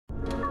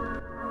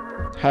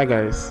Hi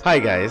guys. Hi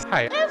guys.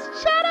 Hi.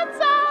 It's Shadow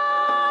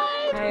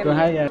time! So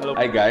hi guys. Hello.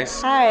 Hi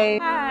guys. Hi.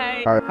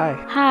 Hi.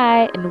 Hi.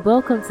 Hi, and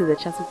welcome to the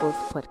Chatterbox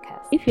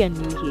podcast. If you're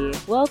new here,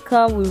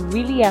 welcome. We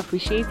really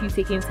appreciate you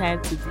taking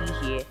time to be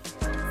here.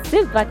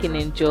 Sit back and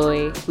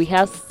enjoy. We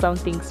have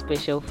something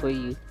special for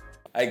you.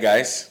 Hi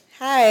guys.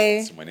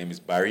 Hi, So my name is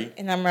Barry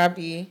and I'm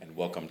Rabby. and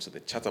welcome to the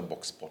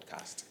Chatterbox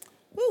podcast.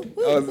 That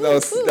was good.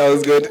 Actually, that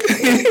was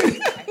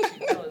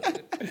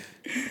good.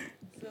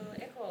 So,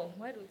 Echo,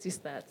 why don't you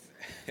start?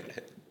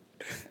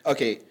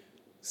 Okay,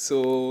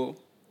 so I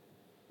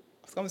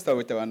was going to start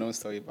with our known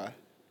story, but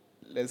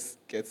let's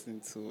get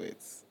into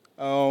it.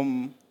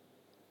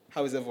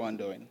 How is everyone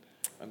doing?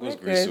 I'm going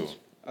We're great, good. so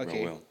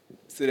Okay. well.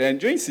 So then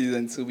during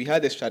season 2, we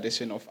had this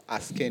tradition of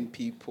asking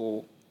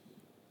people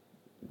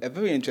a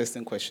very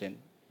interesting question.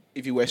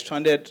 If you were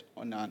stranded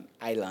on an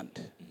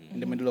island in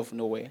the middle of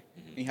nowhere,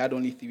 and you had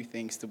only 3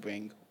 things to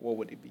bring, what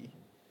would it be?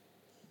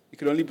 You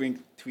could only bring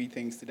 3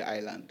 things to the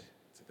island.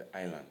 To the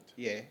island.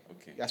 Yeah.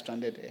 Okay. You're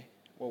stranded there.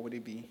 What would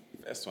it be?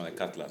 First one, a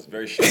cutlass.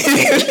 Very sharp.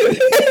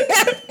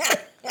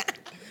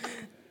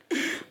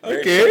 Very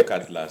Okay. sharp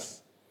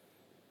cutlass.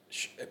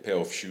 A pair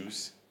of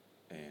shoes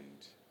and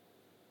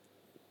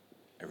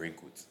a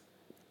raincoat.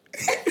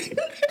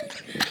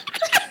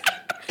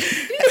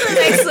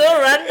 Like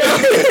so random.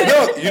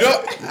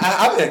 I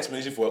have an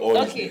explanation for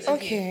all these things.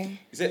 Okay.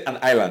 You said an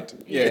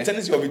island. Yeah. The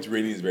tendency of it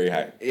raining is very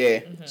high. Yeah.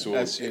 So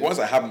That's true. once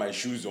I have my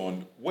shoes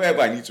on,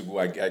 wherever I need to go,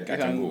 I can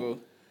can go. go.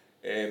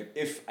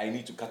 If I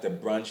need to cut a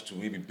branch to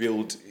maybe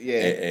build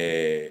Yeah.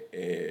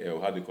 a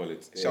how do you call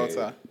it?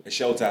 Shelter. A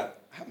shelter.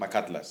 I have my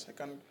cutlass. I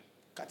can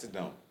cut it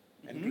down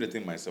and do the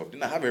thing myself.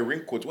 Then I have a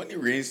raincoat. When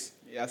it rains,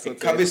 Yeah, so it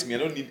covers me. I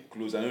don't need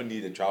clothes. I don't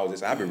need the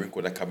trousers. I have a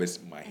raincoat that covers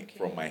my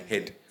from my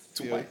head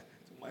to Yeah.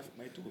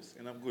 my toes,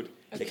 and I'm good.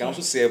 It can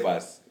also serve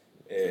as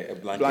a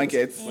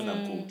Blanket. when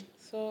I'm cold.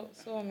 So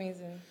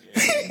amazing.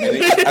 And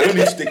then I don't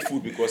need to take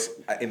food because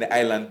in the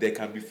island there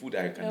can be food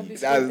I can eat.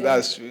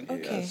 That's true.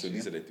 Okay. So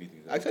these are the 3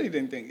 things. I actually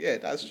didn't think. Yeah,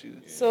 that's true.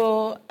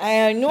 So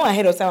I know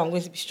ahead of time I'm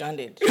going to be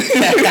stranded.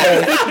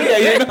 Yeah,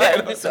 you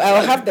know. So I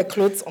will have the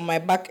clothes on my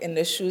back and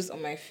the shoes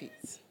on my feet.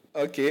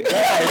 Okay.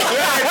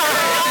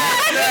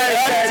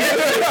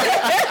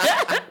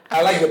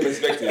 I like the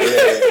perspective.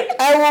 Yeah.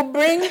 I will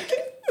bring.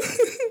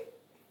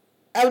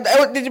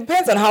 It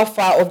depends on how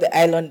far off the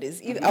island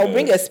is. Either I'll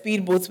bring a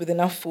speedboat with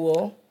enough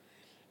fuel,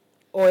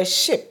 or a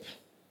ship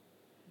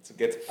To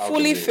get out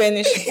fully of there.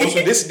 furnished.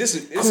 Also, this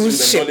is Cruise with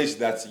the ship. knowledge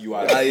that you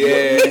are. Yeah. You know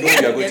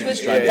you are going to be I'm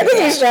stranded. going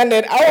to be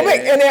stranded. I will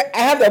make any. I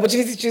have the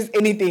opportunity to choose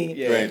anything.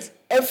 Yeah. Right.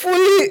 A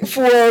fully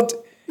fueled,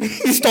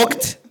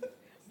 stocked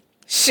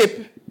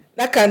ship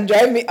that can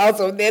drive me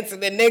out of there to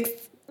the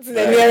nearest Right.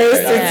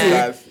 city.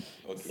 That's-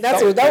 Okay.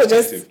 That was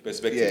just.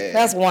 perspective. Yeah.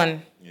 That's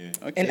one, Yeah.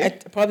 okay.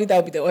 and probably that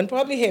would be the one.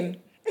 Probably him.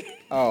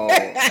 Oh,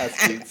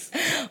 that's good.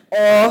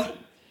 Or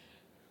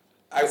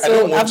I So,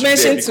 don't want I've you there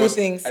mentioned two because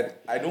things. I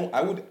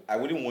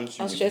wouldn't want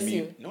you I'll with stress me.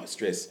 you. Not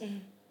stress.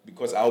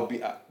 Because I'll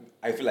be.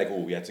 I feel like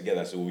we are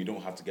together, so we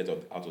don't have to get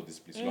out of this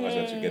place. As long as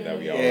we're together,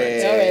 we are alright.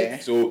 Yeah.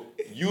 So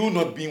you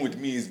not being with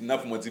me is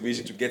enough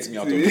motivation to get me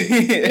out of it.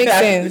 makes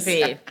sense.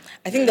 Fair.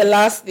 I think the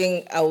last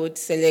thing I would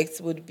select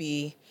would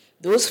be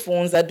those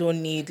phones that don't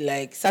need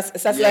like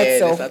satellite Yeah, the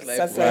cell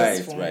satellite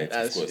Right, phone. right, of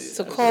That's course.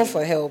 So call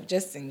for help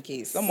just in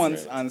case.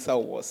 Someone's answer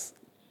was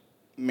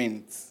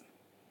mint.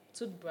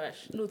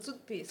 Toothbrush. No,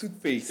 toothpaste.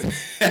 Toothpaste. The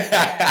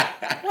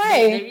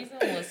Why?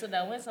 reason was so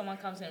that when someone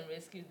comes and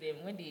rescues them,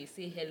 when they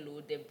say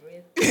hello, the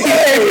breath.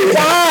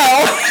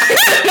 Wow.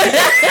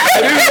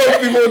 I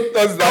didn't know people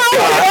thought that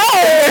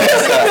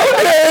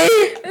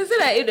They say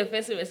that if the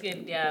person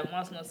rescues their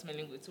mouth not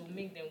smelling good, to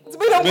make them go.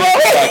 That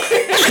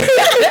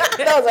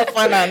was a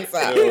fun answer.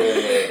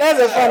 That's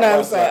a fun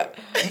answer.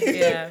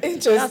 Yeah. That's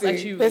Interesting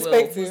actually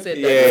perspective. Well, who said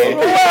Yeah.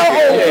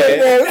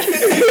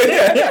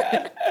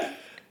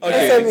 Wow, oh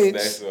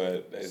goodness.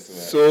 Okay. Nice one.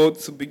 So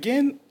to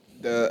begin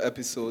the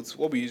episodes,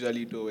 what we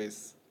usually do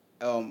is,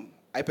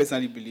 I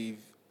personally believe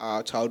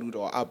our childhood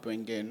or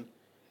upbringing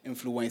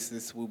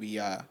influences who we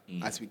are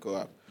as we grow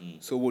up.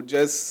 So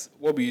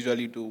what we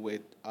usually do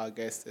with our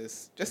guests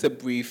is just a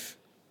brief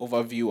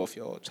overview of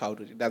your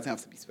childhood. It doesn't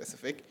have to be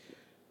specific.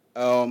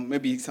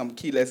 Maybe some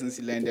key lessons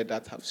you learned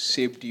that have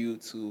shaped you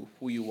to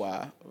who you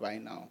are right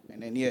now.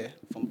 And then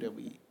from there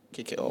we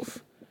kick it off.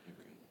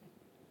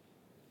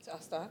 So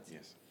I'll start.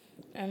 Yes.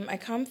 I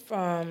come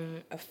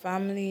from a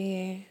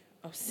family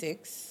of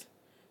 6,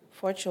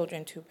 4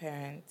 children, 2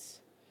 parents.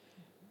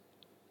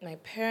 My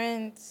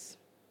parents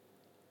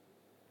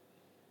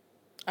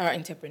are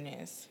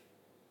entrepreneurs,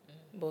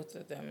 both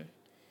of them.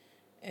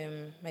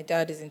 My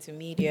dad is into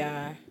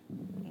media,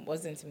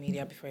 was into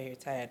media before he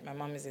retired. My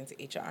mom is into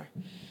HR.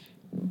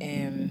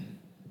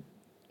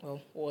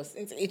 Was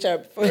into HR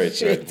before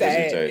she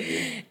retired.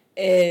 Yeah.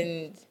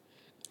 And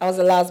I was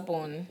the last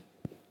born.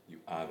 You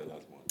are the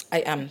last one. I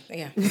am,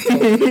 yeah.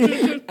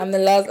 I'm the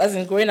last, as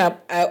in growing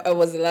up, I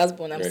was the last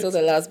born. I'm Right. still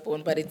the last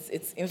born, but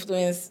it's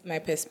influenced my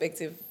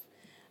perspective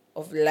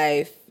of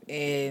life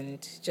and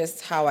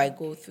just how I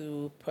go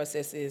through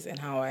processes and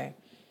how I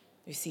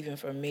receive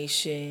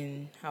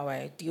information, how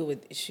I deal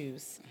with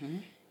issues.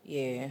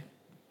 Yeah.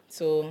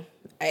 So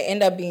I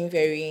end up being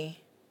very...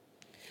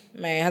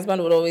 My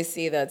husband would always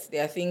say that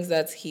there are things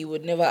that he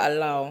would never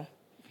allow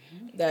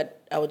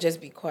that I would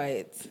just be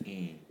quiet.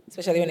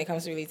 Especially when it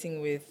comes to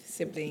relating with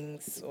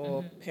siblings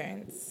or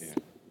parents. Yeah.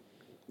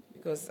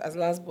 Because as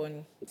last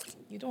born,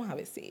 you don't have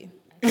a say.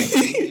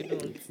 You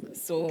don't.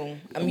 So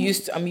I'm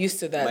used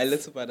to that. My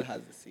little brother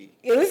has a say.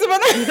 Your little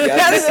brother He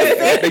has a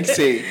say, a big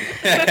say.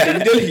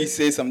 Until he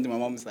says something, my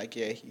mom's like,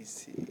 yeah,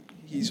 he's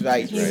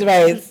right. He's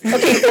right.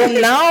 Okay, so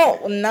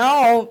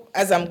now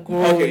as I'm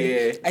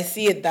growing, I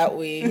see it that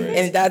way,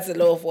 and that's a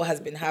lot of what has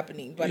been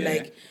happening. But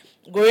like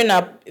growing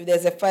up, if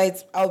there's a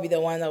fight, I'll be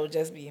the one that would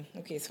just be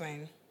okay. It's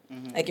fine.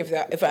 Like if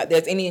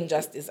there's any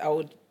injustice, I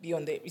would be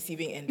on the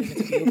receiving end, and it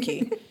would be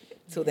okay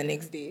till the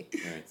next day.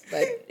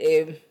 But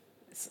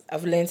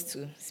I've learned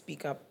to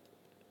speak up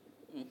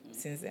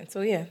since then.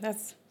 So yeah,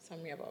 that's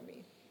something about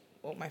me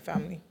or my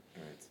family.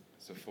 Right.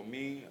 So for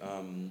me,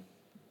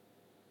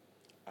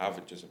 I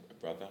have just a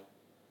brother.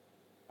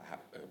 I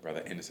have a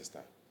brother and a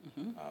sister.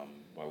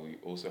 But we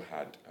also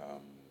had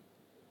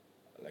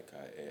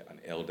an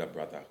elder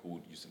brother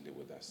who used to live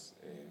with us.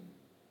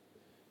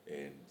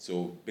 And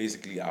so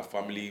basically our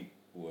family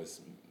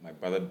was, my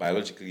brother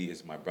biologically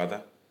is my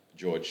brother,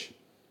 George.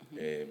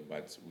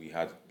 But we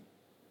had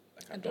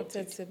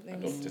adopted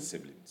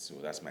siblings. So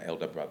that's my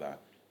elder brother,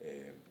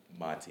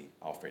 Marty,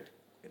 Alfred,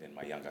 and then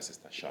my younger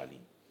sister,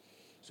 Charlene.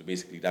 So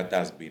basically that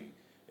has been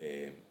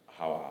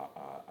how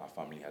our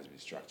family has been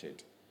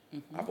structured.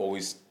 I've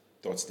always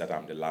thought that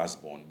I'm the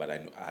last born, but I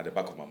know, at the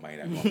back of my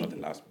mind, I know I'm not the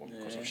last born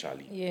because of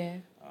Charlene. Yeah.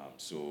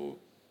 So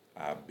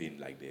I've been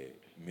like the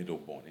middle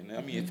born. And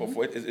I mean,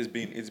 for it,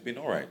 it's been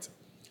all right.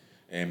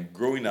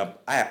 Growing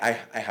up, I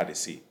had a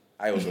say.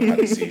 I also had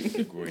a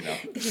say growing up.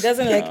 He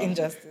doesn't like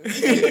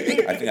injustice.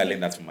 I think I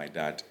learned that from my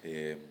dad.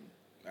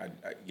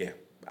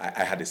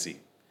 I had a say.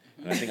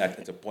 And I think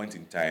at a point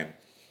in time,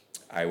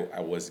 I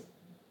was,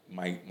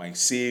 my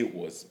say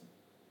was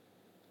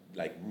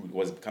like rude,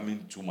 was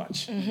becoming too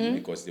much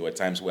because there were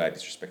times where I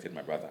disrespected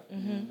my brother.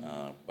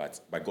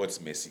 But by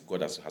God's mercy,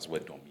 God has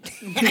worked on me.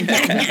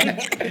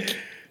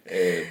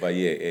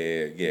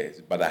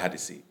 But I had a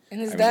say.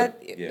 And is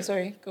that,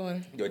 sorry, go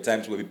on. There were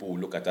times where people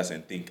would look at us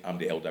and think I'm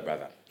the elder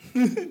brother.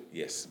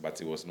 Yes,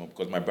 but it was not,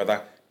 because my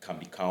brother can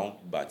be calm,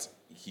 but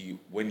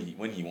when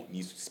he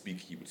needs to speak,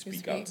 he would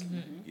speak out.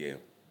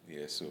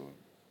 So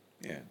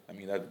I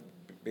mean that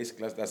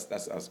basically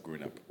that's us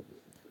growing up.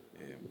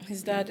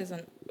 His dad is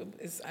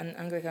an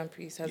Anglican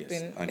priest, has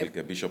been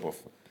Anglican bishop of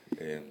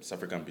South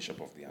African bishop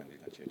of the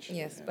Anglican Church.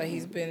 Yes, but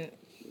he's been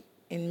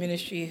in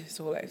ministry his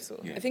whole life, so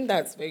I think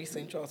that's very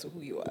central to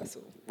who you are.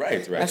 So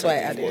right. That's why I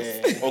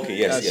added. Okay,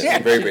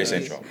 yes, very, very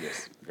central.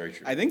 Yes, very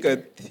true. I think a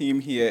theme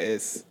here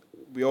is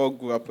we all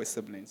grew up with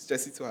siblings.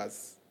 Jesse too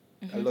has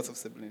a lot of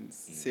siblings,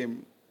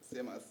 same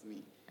as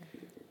me.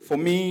 For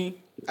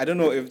me, I don't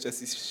know if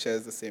Jesse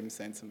shares the same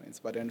sentiments,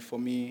 but then for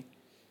me,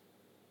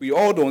 we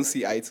all don't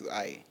see eye to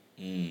eye.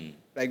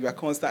 Like we are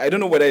constant. I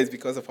don't know whether it's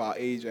because of our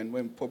age and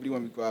when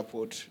we grow up,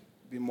 would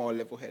be more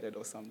level-headed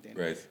or something.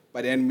 Right.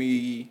 But then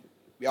we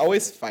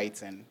always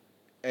fighting,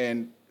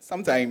 and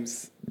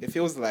sometimes it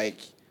feels like,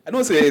 I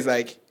don't say it's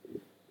like,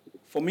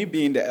 for me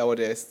being the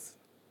eldest,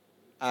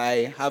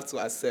 I have to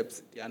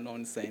accept their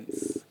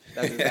nonsense.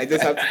 That is, I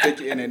just have to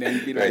take it in and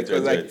then be like,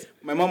 because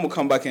my mom will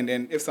come back and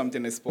then if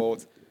something is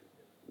spoiled,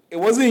 it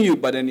wasn't you,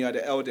 but then you are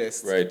the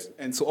eldest. Right.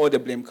 And so all the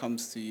blame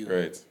comes to you.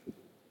 Right.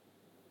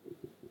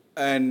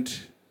 And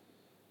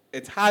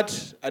it's hard,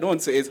 I don't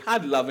want to say it's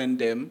hard loving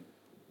them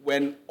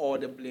when all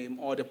the blame,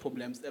 all the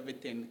problems,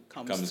 everything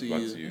comes to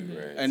back you. to you.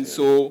 Right. And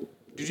so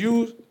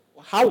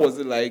how was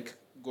it like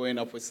growing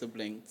up with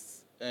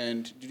siblings?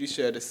 And did you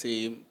share the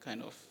same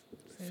kind of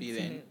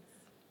feeling?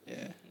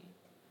 Yeah.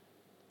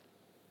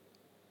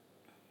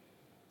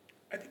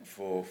 I think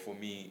for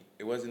me,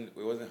 it wasn't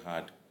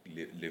hard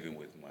living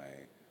with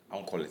I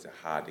won't call it a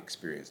hard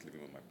experience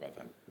living with my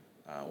brother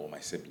or my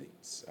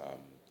siblings.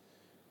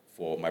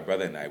 For my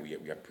brother and I, we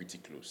are pretty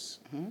close.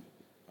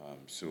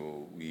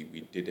 So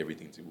we did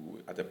everything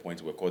at the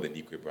point we were called the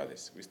Nikwe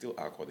brothers. We still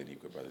are called the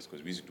Nikwe brothers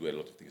because we used to do a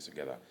lot of things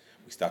together.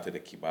 We started a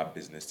kebab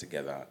business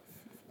together,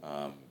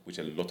 which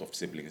a lot of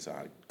siblings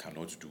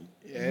cannot do.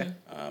 Yeah.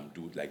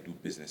 Do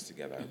business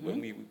together.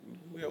 When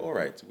we're all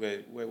right.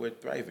 We're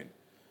thriving.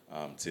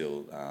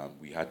 Till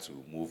we had to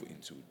move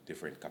into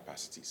different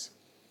capacities.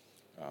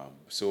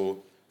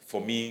 So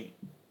for me,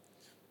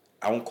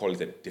 I won't call it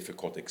a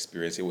difficult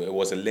experience. It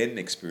was a learning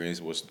experience.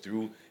 It was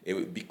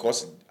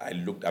because I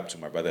looked up to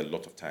my brother a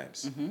lot of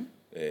times.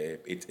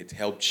 It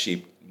helped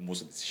shape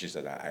most of the decisions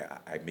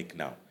that I make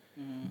now.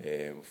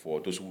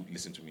 For those who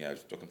listen to me, I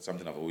was talking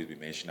something I've always been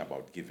mentioning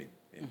about giving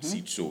and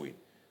seed sowing,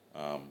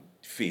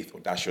 faith,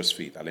 audacious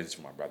faith. I learned it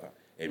from my brother,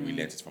 and we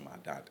learned it from our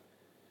dad.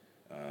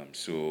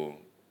 So,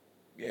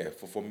 yeah,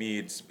 for me,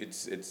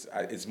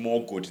 it's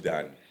more good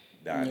than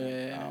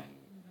bad.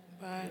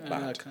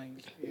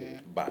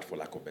 Bad, for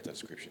lack of better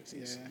descriptions.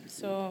 Yes.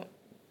 So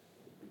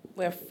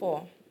we're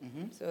 4.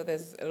 So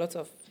there's a lot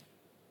of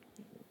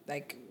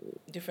like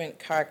different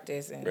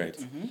characters and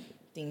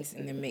things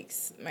in the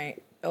mix. My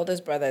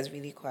eldest brother is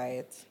really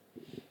quiet.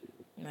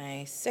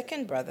 My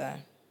second brother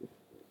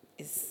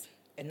is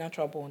a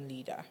natural born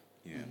leader.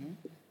 Yeah.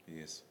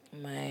 Yes.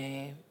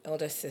 My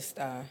elder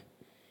sister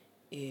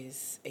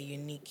is a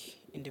unique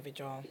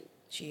individual.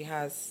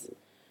 She's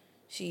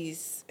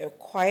a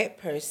quiet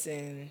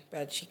person,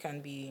 but she can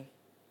be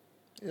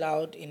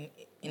loud in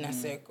a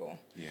circle.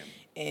 Yeah.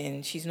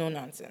 And she's no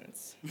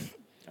nonsense.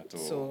 At all.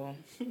 So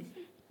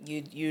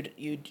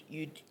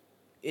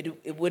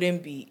it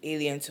wouldn't be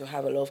alien to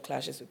have a lot of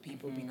clashes with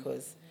people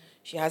because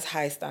she has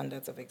high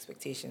standards of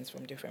expectations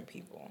from different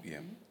people. Yeah.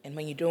 And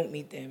when you don't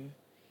meet them,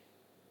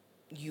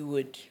 you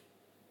would.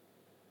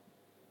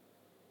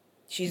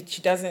 She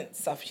doesn't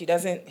suffer. She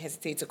doesn't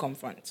hesitate to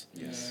confront.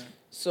 Yes.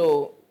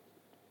 So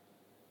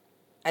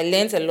I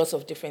learned a lot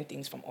of different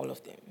things from all of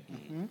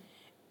them.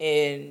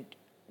 And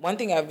one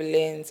thing I've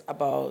learned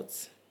about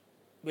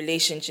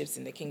relationships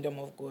in the kingdom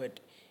of God,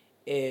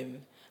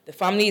 the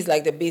family is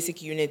like the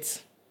basic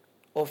unit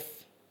of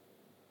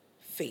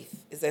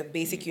faith. It's a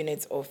basic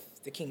unit of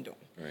the kingdom.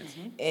 Right.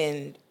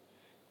 And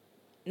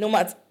no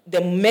matter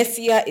the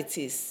messier it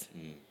is,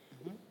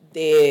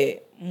 the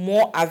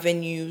more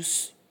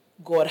avenues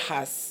God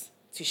has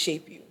to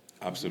shape you.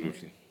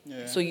 Absolutely.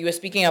 Yeah. So you were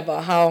speaking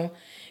about how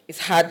it's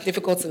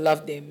difficult to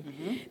love them.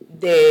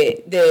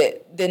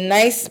 The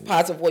nice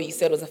part of what you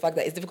said was the fact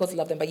that it's difficult to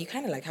love them, but you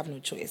kind of like have no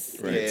choice.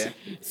 Right.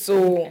 Yeah.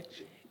 So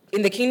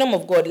in the kingdom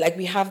of God, like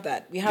we have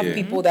that. We have Yeah.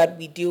 people that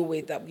we deal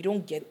with that we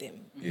don't get them.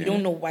 Yeah. We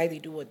don't know why they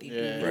do what they do.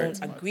 Yeah. We Right.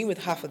 don't agree with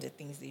half of the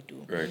things they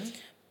do. Right.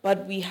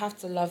 But we have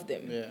to love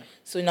them. Yeah.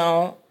 So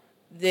now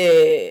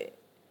the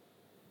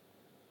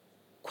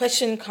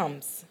question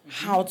comes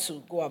how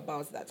to go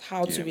about that,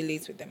 how to Yeah.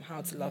 relate with them,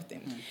 how to love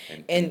them.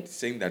 And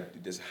saying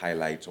that this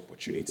highlights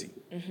opportunity,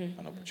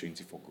 an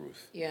opportunity for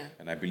growth. Yeah.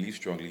 And I believe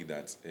strongly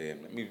that,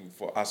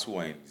 for us who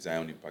are in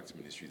Zion Impact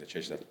Ministry, the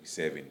church that we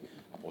serve in,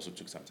 I've also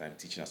took some time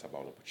teaching us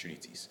about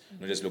opportunities.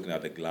 Not just looking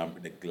at the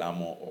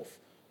glamour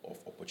of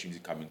opportunity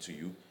coming to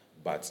you,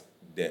 but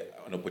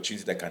an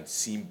opportunity that can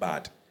seem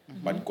bad,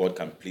 but God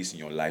can place in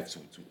your life to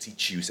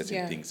teach you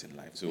certain things in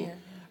life. So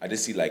I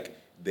just see like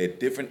the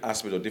different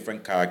aspects or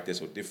different characters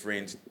or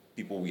different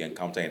people we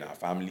encounter in our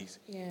families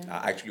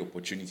are actually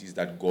opportunities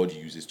that God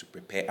uses to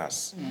prepare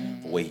us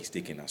for where He's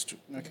taking us to.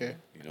 Okay.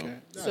 You know? Okay.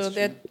 So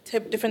there are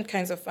different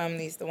kinds of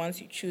families. The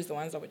ones you choose, the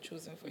ones that were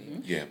chosen for you.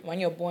 Yeah. The one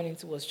you're born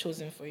into was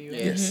chosen for you.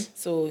 Yes.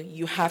 So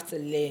you have to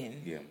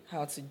learn Yeah.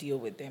 how to deal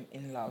with them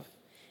in love,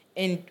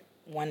 in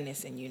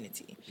oneness and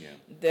unity. Yeah.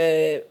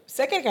 The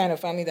second kind of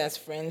family, that's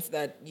friends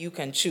that you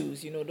can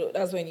choose. You know,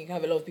 that's when you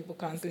have a lot of people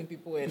canceling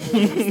people and all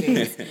those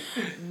things.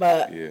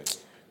 But Yeah.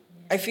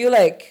 I feel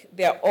like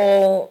they're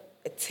all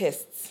a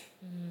test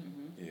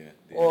Yeah.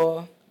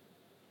 or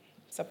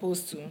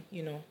supposed to,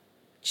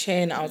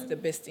 churn out the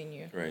best in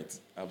you. Right.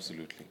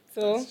 Absolutely.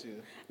 So That's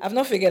true. I've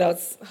not figured out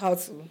how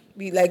to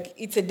be like,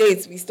 it's a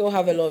date. We still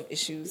have a lot of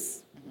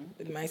issues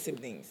with my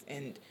siblings,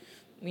 and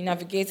we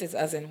navigate it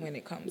as and when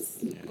it comes.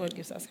 God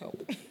gives us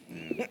help.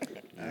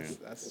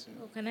 That's true.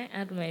 Oh, can I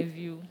add my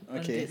view on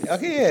Okay. this?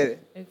 Okay.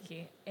 Yeah.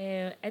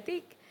 Okay. I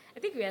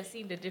think we are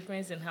seeing the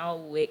difference in how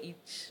we're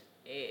each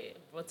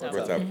brought up,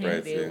 Brought up, in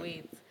right, their yeah.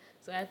 weight.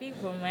 So I think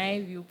from my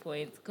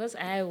viewpoint, because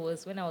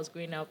when I was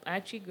growing up, I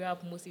actually grew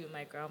up mostly with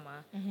my grandma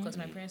because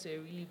my parents were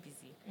really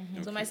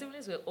busy. So my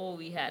siblings were all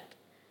we had.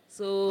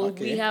 So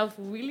Okay. we have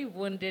really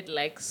bonded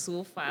like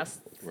so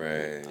fast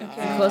Right.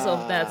 because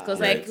of that.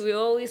 Because Right. like we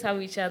always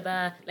have each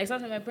other. Like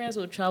sometimes my parents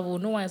will travel,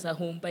 no one's at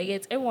home, but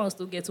yet everyone will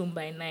still get home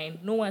by 9.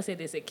 No one said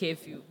there's a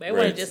curfew, but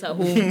everyone Right. is just at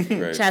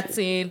home Right.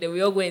 chatting. Then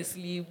we all go and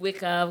sleep,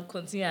 wake up,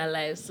 continue our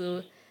lives.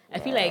 So I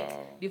feel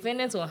like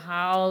dependent on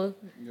how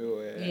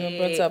You're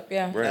brought up,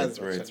 yeah. Right. That's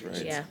Right. actually-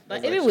 Right. yeah, but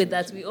That's even actually with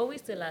that, we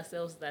always tell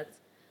ourselves that,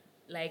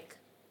 like,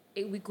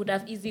 we could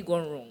have easily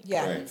gone wrong.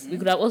 Yeah. Right. We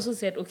could have also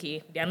said,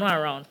 okay, they are not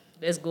around.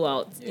 Let's go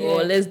out Yeah.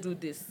 or let's do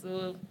this.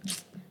 So,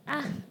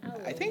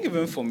 I think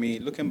even for me,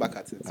 looking back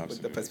at it with the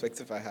Absolutely.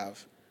 perspective I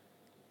have,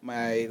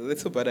 my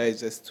little brother is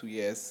just 2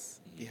 years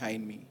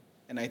behind me.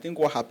 And I think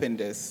what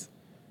happened is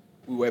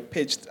we were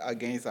pitched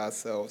against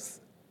ourselves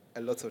a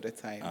lot of the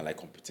time Like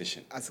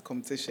competition. as a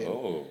competition.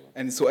 Oh.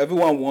 And so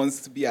everyone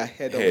wants to be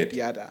ahead of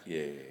the other.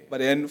 Yeah. But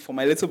then for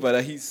my little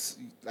brother, he's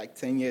like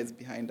 10 years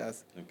behind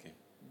us. Okay.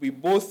 We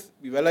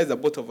realized that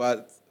both of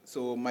us,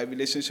 so my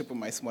relationship with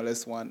my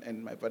smallest one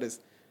and my brother's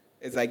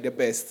is like the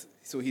best.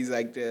 So he's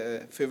like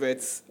the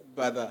favorite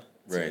brother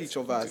to Right. each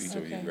of us. To each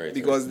of you. Okay. Right.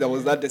 Because there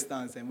was that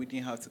distance and we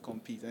didn't have to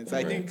compete. And so I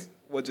Right. think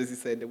what Josie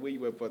said, the way you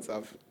were brought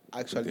up,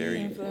 actually,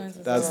 Very Influence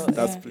as that's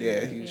well, yeah. play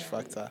a huge Yeah.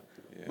 factor.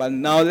 Yeah. But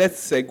now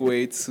let's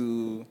segue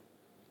to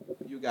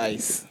you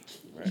guys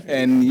Right.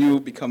 and you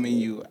becoming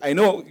you. I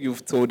know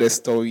you've told the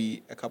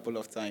story a couple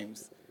of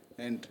times.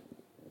 And,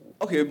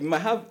 okay, we might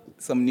have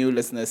some new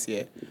listeners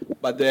here.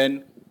 But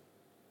then,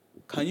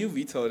 can you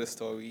retell the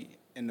story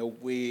in a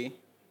way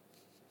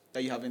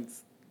that you haven't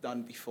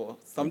done before?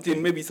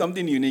 Maybe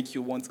something unique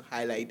you want to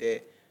highlight there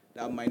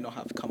that might not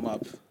have come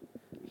up.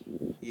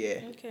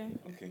 Yeah. Okay.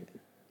 Okay.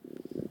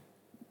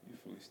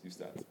 You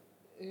start.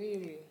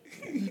 Really?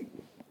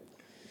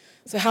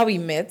 So how we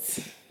met?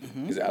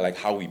 Is it like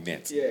how we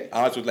met? Yeah.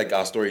 I want to like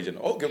our story.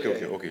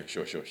 Okay.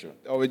 Sure.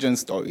 Origin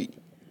story.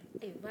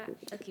 Hey,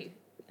 okay.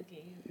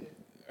 You go.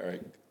 All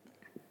right.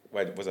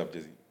 What's up,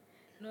 Jesse?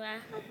 No, I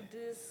have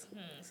this.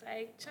 So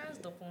I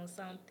chanced upon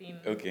something.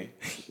 Okay.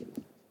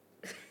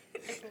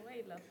 Why are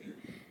you laughing?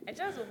 I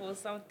chanced upon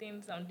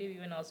something someday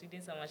when I was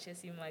reading some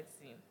Chelsea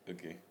magazine.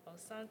 Okay. Or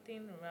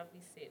something Rabby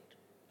said.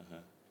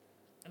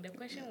 And the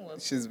question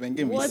was, She's been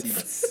giving me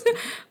seats.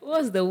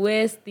 what's the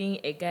worst thing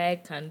a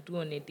guy can do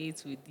on a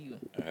date with you?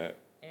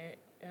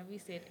 Rabby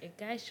said, a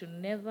guy should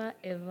never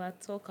ever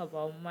talk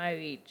about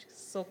marriage,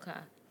 soccer,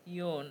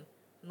 yawn,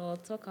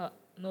 not talk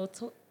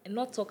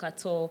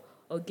at all,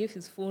 or give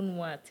his phone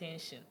more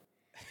attention.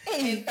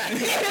 I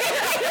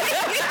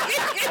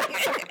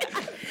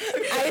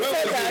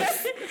said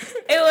that.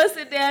 It was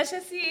in the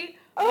Chelsea.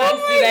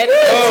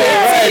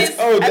 Right.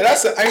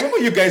 I remember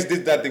you guys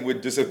did that thing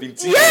with Josephine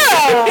T. Yeah.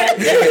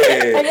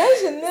 And I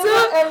should never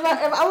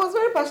ever. I was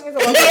very passionate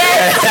about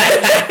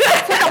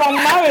it. Talk about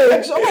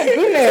marriage. Oh my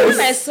goodness.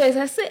 When I saw it,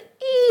 I said,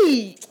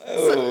 "Ee."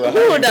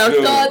 Who would have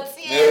thought?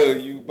 No,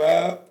 you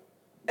bab.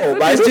 Oh,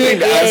 but I doing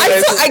the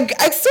answers.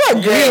 I still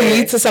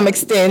agree to some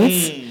extent.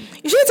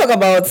 You shouldn't talk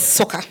about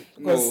soccer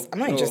because I'm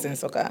not interested in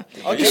soccer.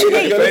 Okay,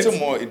 you're a little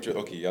more interested.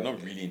 Okay, you're not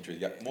really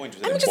interested. You're more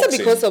interested. I'm in interested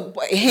boxing because of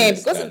him.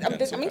 Because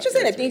than I'm interested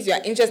in the things you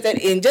are interested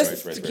in,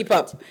 just to keep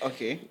up.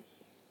 Okay.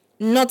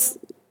 Not.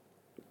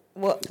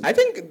 Well, I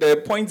think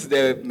the points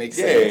there make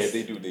sense.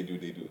 Yeah, they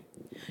do.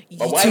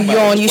 But why to marriage?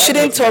 yawn. You Why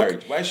shouldn't not talk.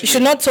 marriage? Why You should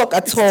should not talk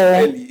at all,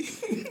 Early.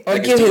 or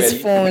Like give it's too his early?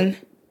 phone.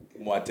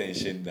 more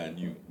attention than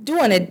you. Do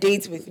on a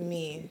date with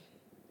me.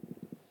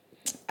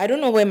 I don't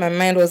know where my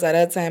mind was at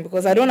that time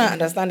because I don't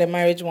understand the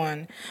marriage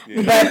one.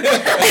 Yeah. But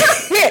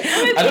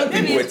I don't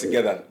think we were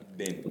together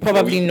then.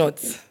 probably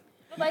not.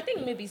 No, but I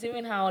think maybe it's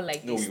even how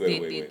like No,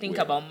 they think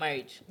about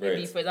marriage. Maybe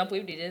Right. for example,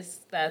 if they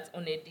just start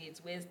on a date,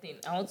 where's thing?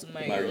 I want to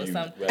marry you Marry or you,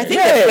 something. right. I think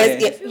Yeah. the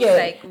first, It feels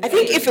like I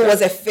think if it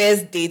was a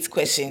first date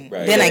question,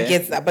 Right. then I Yeah.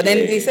 get that. But then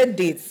Yeah. they said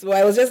dates, so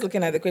I was just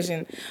looking at the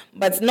question.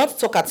 But not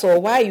talk at all.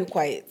 Why are you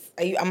quiet?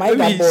 Am I that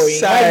Maybe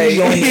boring? Why are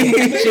you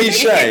yawning? She's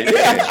shy.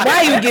 Yeah. Why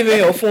are you giving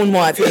your phone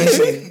more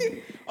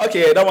attention?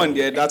 Okay, that one,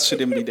 that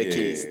shouldn't be the Yeah.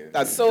 case.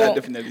 So That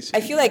definitely should.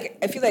 I feel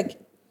like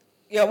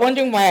you're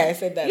wondering why I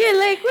said that. Yeah,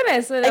 like when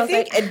I saw that, I was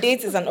think like, a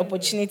date is an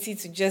opportunity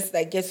to just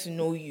like get to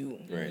know you.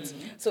 Right.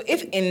 So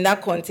if in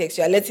that context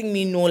you're letting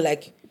me know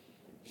like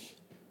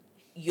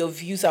your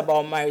views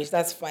about marriage,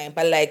 that's fine.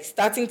 But like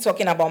starting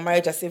talking about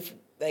marriage as if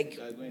like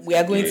we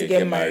are going to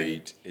get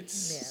married, It's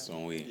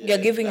some way. you're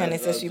giving That's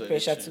unnecessary very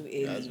pressure true. too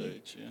early. That's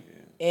very true.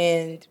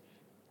 And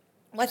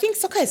well, I think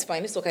soccer is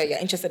fine. If soccer, you're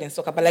interested in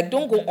soccer, but like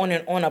don't go on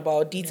and on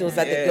about details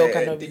that the girl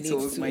cannot relate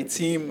details.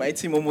 to. My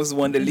team almost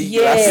won the league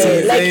last Yeah,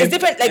 season. like it's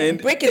different. Like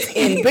and- break it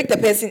in, break the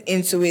person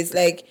into it.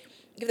 Like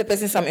give the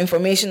person some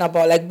information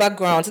about like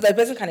background so that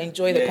the person can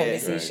enjoy the Yeah,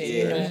 conversation. right, You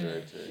yeah. know,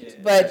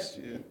 Right. but That's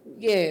true.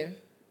 yeah,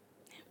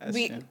 That's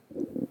we true.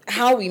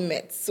 how we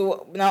met.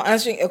 So now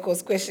answering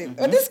Eko's question.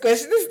 Oh, this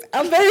question,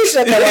 I'm very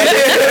shocked about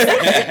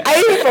it. I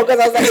even forgot.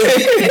 I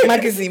was like,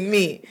 magazine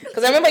me,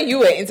 because I remember you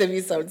were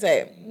interviewed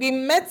sometime. We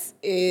met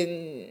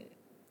in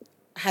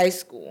high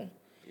school.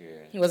 Yeah.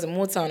 He was in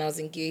Motown. I was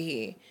in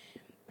Gehe.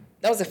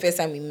 That was the first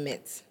time we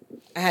met.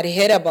 I had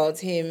heard about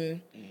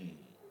him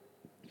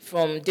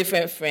from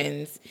different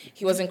friends.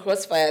 He was in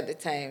Crossfire at the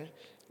time.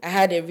 I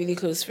had a really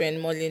close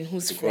friend, Molin,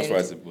 whose The friend.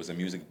 Crossfire was a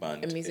music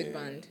band. A music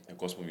band. A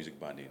gospel music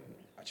band in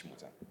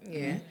Achimota.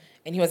 Yeah.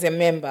 And he was a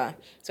member.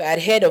 So I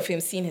had heard of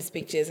him, seen his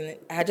pictures, and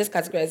I had just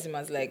categorized him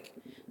as like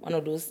one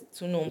of those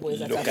two known boys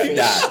that Look are at fresh.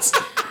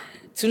 that.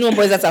 Two known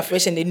boys that are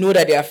fresh and they know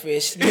that they are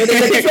fresh. You know,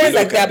 there's a difference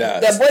like Look at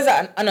that. that. The boys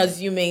are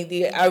unassuming,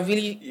 they are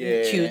really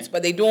Yeah. cute,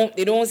 but they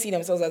don't see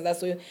themselves as that.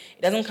 So it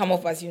doesn't come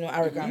off as,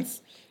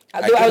 arrogance.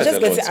 I Although I was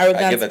just that a getting lot. I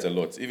get arrogance. that a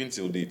lot. Even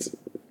till date.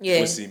 Yeah.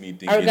 People see me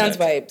thinking Arrogance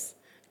that. vibes.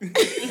 And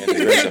it's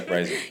very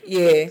surprising.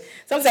 Yeah.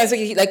 Sometimes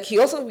he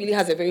also really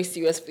has a very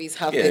serious face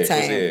half Yeah, the 'cause,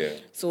 time. yeah.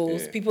 So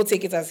Yeah. people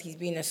take it as he's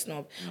being a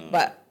snob.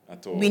 But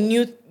at all.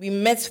 we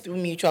met through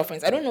mutual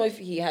friends. I don't know if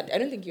I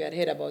don't think you had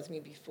heard about me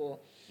before.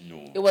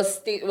 No. It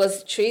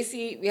was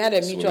Tracy. We had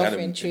a So we mutual had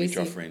friend, Tracy.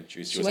 mutual friend,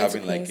 Tracy. She was went to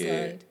having like a.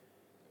 Queensland.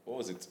 What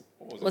was it?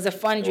 It was a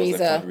fundraiser. It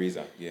was a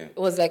fundraiser, yeah. It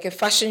was like a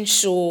fashion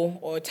show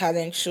or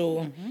talent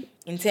show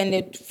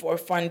intended for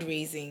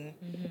fundraising.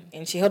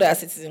 And she held it as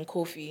Citizen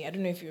Coffee. I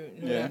don't know if you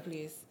know Yeah. that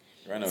place.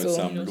 Right now So- it's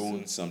some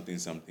loan something.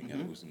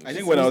 And who's I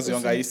think when I was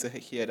young, I used to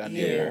hear that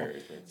yeah, name. right.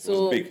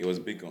 So- It was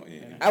big. Yeah.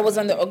 I was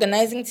on the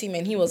organizing team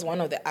and he was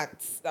one of the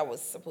acts that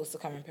was supposed to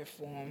come and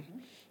perform.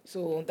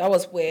 So that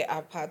was where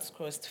our paths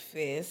crossed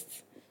first.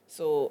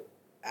 So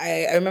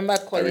I remember I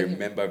calling him.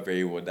 remember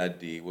very well that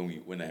day when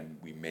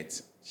we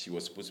met. She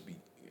was supposed to be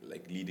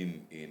like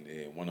leading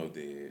in one of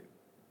the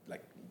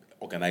like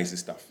organizing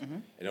stuff,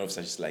 and all of a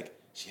sudden she's like,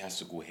 She has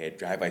to go. Her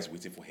driver is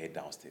waiting for her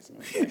downstairs.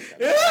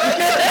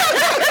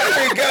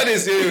 God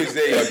is serious.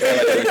 Your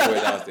driver is waiting for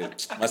her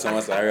downstairs.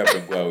 Masa, hurry up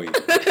and go away.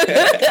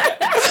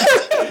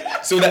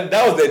 So that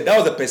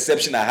was the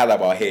perception I had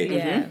about her.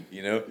 Yeah.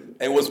 You know,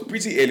 and it was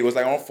pretty early. It was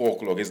like around 4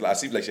 o'clock. It's like,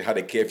 as if like she had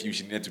a curfew.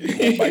 She needed to be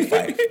home by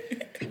 5.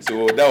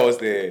 So that was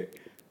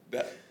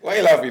why are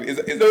you laughing?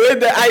 It's the way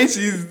the eye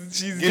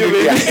she's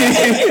giving.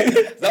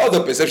 That was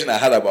the perception I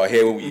had about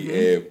her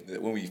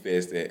when we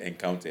first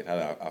encountered, had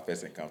our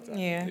first encounter.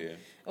 Yeah. It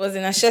was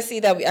in Ashesi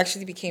that we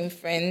actually became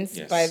friends.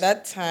 Yes. By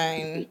that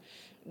time,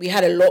 we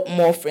had a lot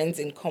more friends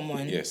in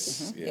common.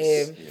 Yes,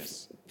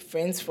 yes.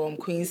 Friends from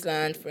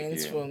Queensland,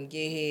 friends from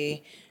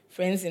Gehe,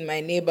 friends in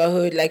my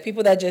neighborhood, like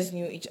people that just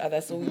knew each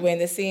other. So we were in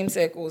the same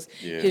circles.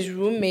 Yeah. His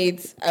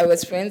roommates, I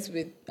was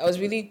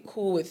really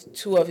cool with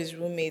 2 of his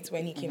roommates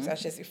when he came to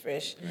Ashesi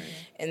Fresh. Right.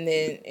 And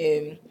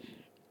then...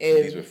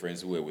 these were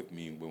friends who were with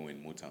me when we were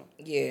in Motown.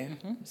 Yeah.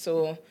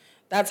 So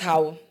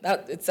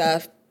it's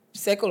a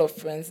circle of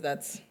friends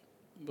that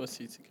brought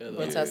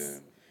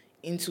us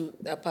into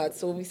that part.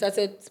 So we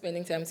started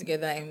spending time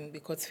together and we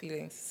caught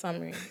feelings.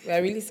 Summary. We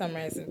are really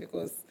summarizing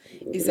because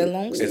it's a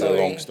long story. It's a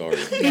long story.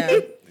 Yeah.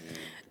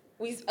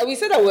 We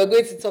said that we were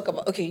going to talk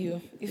about...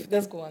 Okay,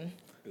 let's go on.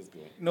 Let's go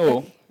on.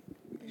 No.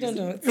 Don't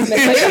know. Get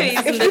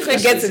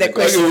to the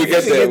question.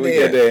 Okay, we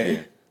get there.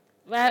 Yeah.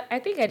 Well, I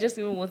think I just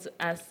even want to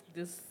ask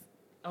this.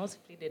 I want to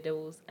play the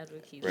devil's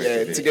advocate. Right.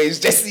 Yeah, today is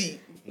Jesse.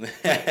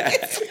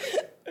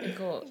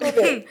 Go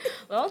ahead.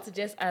 Well, I want to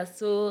just ask,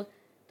 so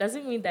does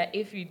it mean that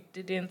if you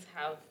didn't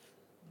have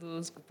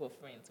those group of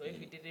friends, or if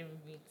you didn't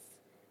meet,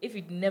 if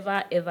you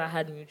never ever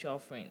had mutual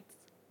friends,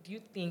 do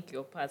you think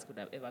your paths could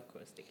have ever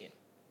crossed again,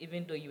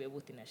 even though you were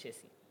both in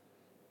Ashesi?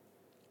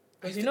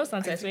 Because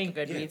sometimes when you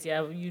graduate, you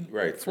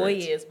have 4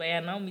 years, but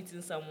you're now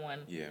meeting someone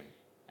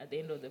at the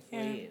end of the 4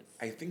 years.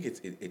 I think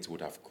it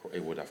would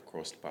have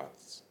crossed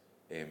paths.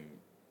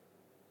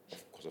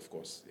 Of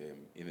course,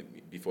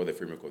 before the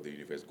framework of the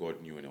universe,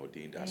 God knew and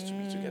ordained us to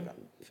be together.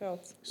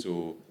 Felt.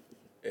 So,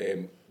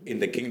 in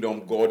the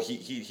kingdom, God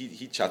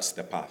he charts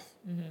the path.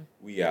 Mm-hmm.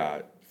 We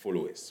are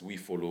followers. We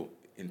follow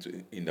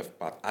in the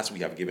path as we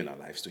have given our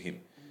lives to Him.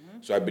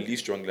 Mm-hmm. So I believe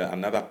strongly that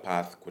another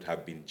path could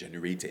have been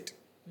generated,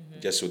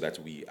 just so that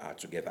we are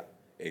together,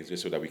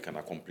 just so that we can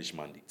accomplish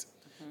mandate.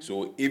 Mm-hmm.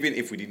 So even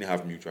if we didn't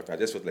have mutual, I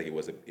just felt like it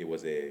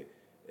was a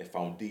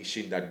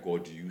foundation that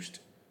God used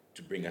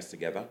to bring us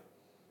together.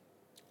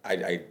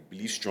 I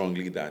believe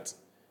strongly that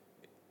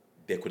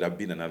there could have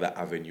been another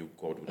avenue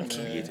God would have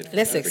created.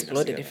 Let's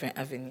explore the different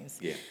avenues.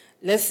 Yeah.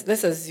 Let's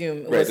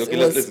assume. Let's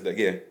do that.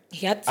 Yeah.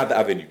 He had other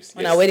avenues.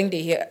 On our wedding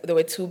day, there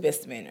were 2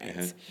 best men, right?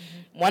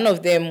 Mm-hmm. One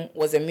of them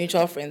was a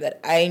mutual friend that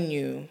I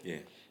knew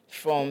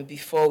from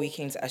before we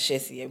came to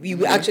Ashesi. We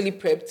were actually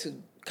prepped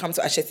to come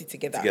to Ashesi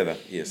together. Together,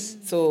 yes.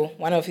 So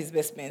one of his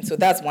best men. So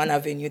that's one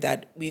avenue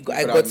that I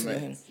got to know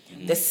him.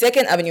 Mm-hmm. The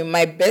second avenue,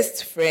 my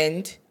best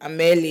friend,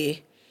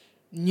 Amele,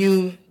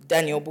 knew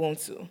Daniel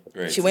Bontu.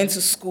 Right. She went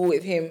to school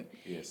with him.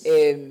 Yes.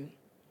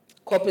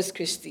 Corpus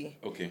Christi.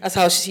 Okay. That's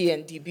how she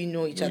and DB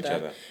know each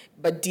other.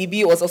 But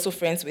DB was also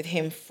friends with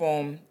him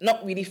from,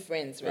 not really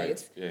friends,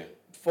 right? Yeah.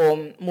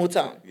 From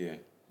Motown. Yeah.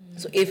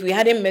 So if we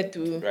hadn't met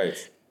through,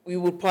 we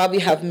would probably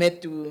have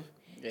met through.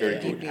 Very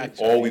good.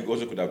 Or we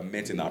also could have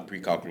met in our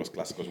pre-calculus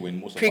class because we're in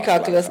most of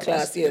pre-calculus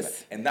class,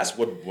 yes. And that's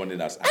what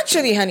bonded us.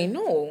 Actually, honey,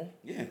 no.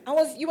 Yeah.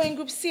 You were in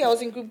group C, I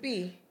was in group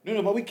B.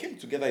 No, but we came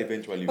together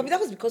eventually. But that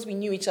was because we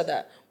knew each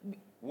other.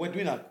 We're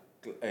doing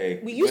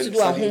we used to do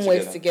our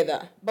homework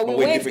together, but we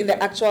went in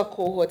the actual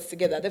cohorts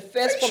together. The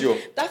first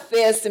that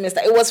first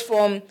semester, it was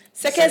from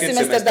second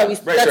semester that we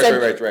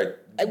started. Right.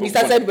 We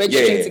started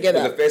registering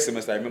together. The first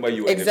semester, I remember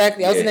you were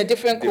exactly. I was in a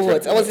different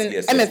cohort. I was in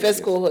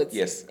MFS cohorts.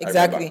 Yes,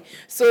 exactly.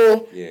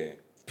 So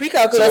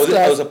pre-calculus class.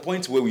 There was a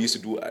point where we used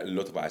to do a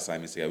lot of our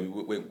assignments together.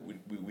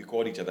 We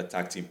called each other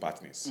tag team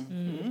partners.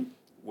 Mm-hmm.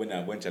 When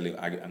I went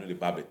to, I know the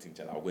barber team,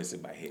 I'll go and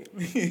sit by her.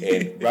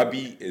 And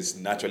Rabby is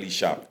naturally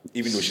sharp,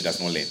 even though she does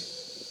not learn.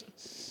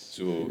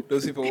 So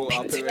those people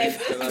are parents.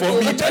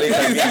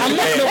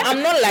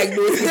 I'm not like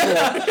those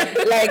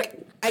people. Like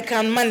I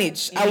can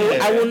manage.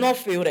 I will not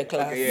fail the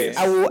class. Okay, yes.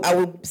 I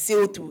will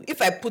sail through.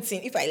 If I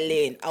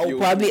learn, I will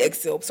probably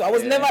excel. So I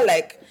was never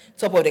like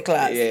top of the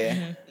class. Yeah.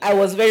 Mm-hmm. I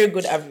was very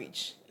good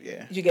average.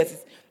 Yeah. You get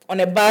it? In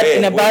a bad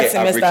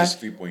semester. Average is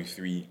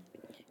 3.3.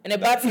 In a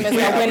bad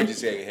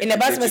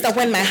semester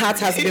when my heart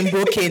has been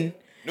broken.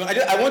 No,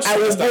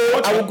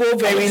 I will go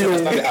very low.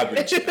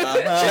 Average. She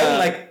doesn't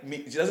like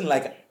me. She doesn't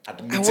like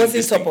admitting. I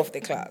wasn't top of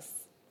the class.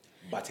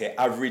 But her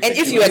average, and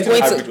if you were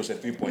going to, was a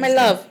 3.3. My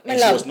love,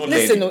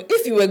 listen. No,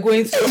 if you were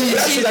going to,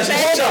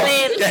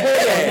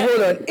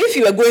 hold on. If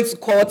you were going to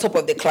call top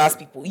of the class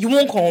people, you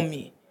won't call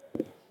me.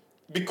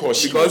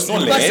 Because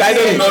I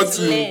don't know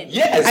to.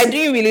 Yes. I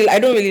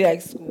don't really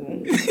like school.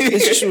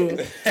 It's true.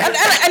 and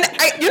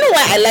I, you know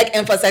why I like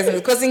emphasizing it?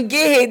 Because in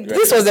Gay,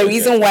 this was the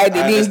reason why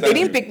they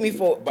didn't pick me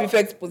for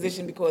prefect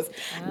position, because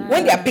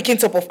when they are picking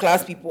top of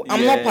class people,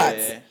 I'm not part.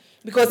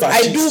 Because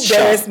I do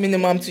barest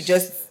minimum to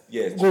just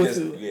go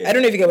through. I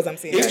don't know if you get what I'm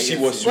saying. If she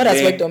was what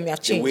has worked on me,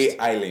 I've changed. The way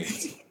I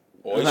learned,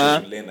 or if she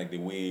was to learn like the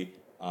way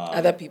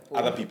other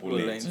people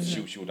learn,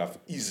 she would have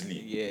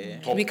easily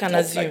we can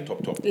assume.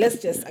 Like, top.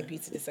 Let's just agree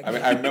to disagree.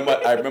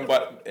 I remember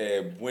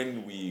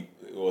when it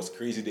was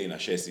Crazy Day in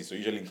Ashesi. So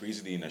usually in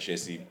Crazy Day in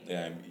Ashesi,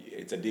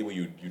 it's a day where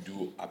you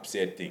do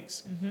absurd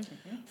things.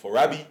 For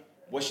Rabby,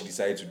 what she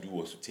decided to do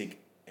was to take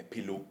a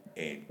pillow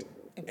and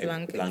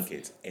a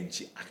blanket, and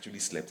she actually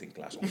slept in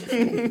class on the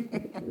floor.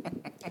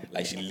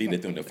 Like she laid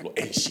it on the floor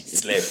and she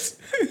slept.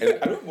 And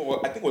I don't know.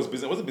 I think it was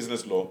business. Was it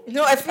business law?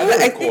 No, I think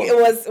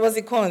it was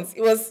econs.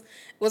 It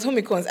was home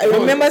econs. I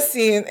remember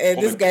seeing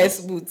this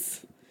guy's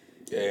boots.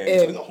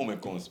 It's not home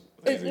econs.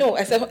 No,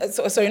 I said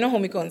sorry, not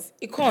home econs.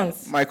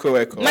 Econs.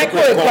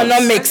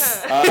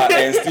 Microeconomics.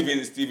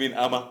 And Stephen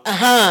Amma.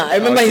 I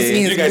remember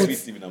seeing his boots. You guys meet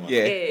boots. Stephen Amma?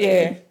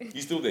 Yeah.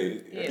 He's still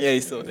there. Yeah,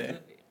 he's still there.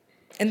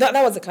 And that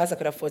was a class I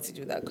could afford to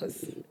do that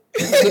because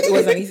it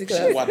was an easy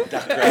class. What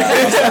that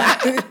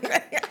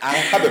I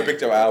have a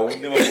picture. I will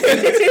never forget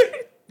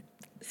it.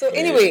 So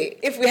anyway,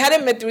 if we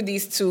hadn't met through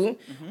these two,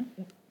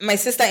 my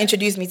sister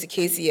introduced me to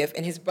KCF,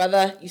 and his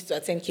brother used to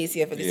attend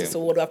KCF, so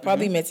we would have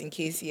probably met in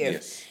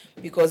KCF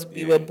because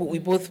we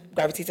both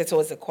gravitated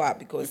towards the choir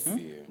because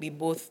we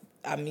both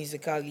are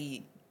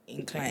musically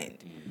inclined.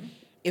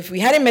 If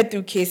we hadn't met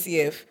through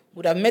KCF, we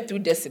would have met through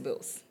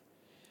Decibels.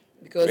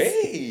 Because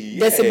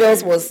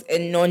Decibels was a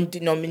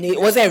non-denominational,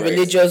 it wasn't a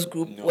religious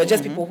group. It was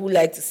just people who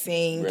like to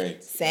sing,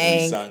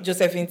 sang.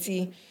 Josephine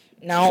T.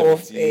 Now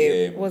what's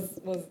his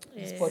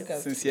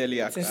podcast?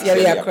 Sincerely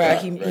Accra.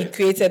 He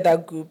created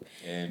that group.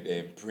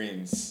 And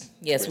Prince.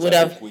 Yes,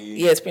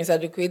 Prince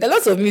Adekwe. There are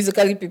lots of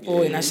musically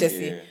people in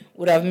Ashesi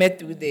would have met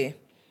through there.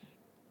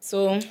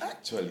 So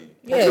actually,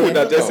 people would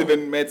have just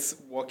even met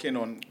walking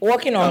on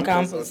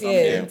campus.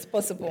 It's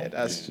possible. Yeah,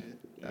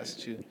 that's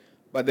true.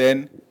 But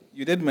then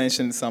you did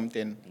mention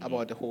something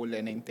about the whole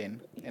learning thing,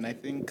 and I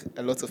think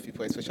a lot of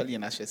people, especially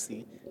in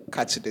HSC,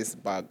 catch this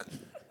bug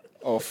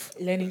of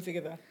learning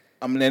together.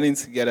 I'm learning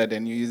together,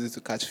 then you use it to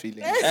catch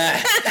feelings.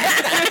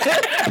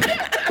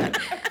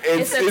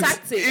 It's a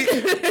tactic.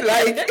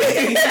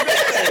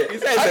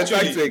 It's a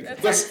tactic.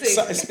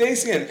 Because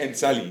Stacey and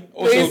Sally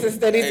also used to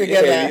study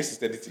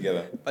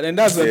together. But then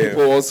that's when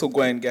people also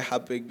go and get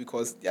heartbreak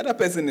because the other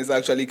person is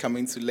actually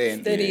coming to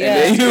learn. Study,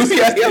 and then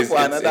you are here for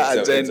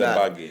another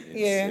agenda.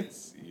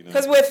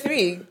 Because we're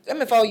three.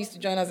 MFL used to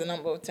join us a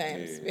number of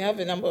times. We have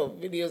a number of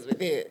videos with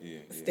it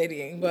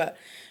studying, but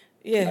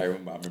I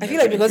remember I feel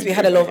like because we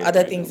had a lot of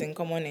other things in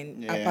common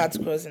and our paths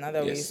crossed in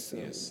other ways. So.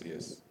 Yes.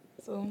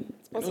 So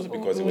it's possible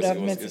because we would have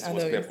met in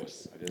other ways.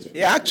 Purpose.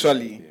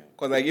 Actually.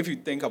 Because like if you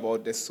think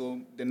about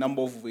the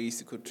number of ways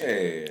you could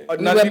try.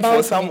 Ordinarily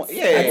for someone.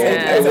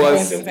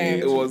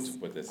 It was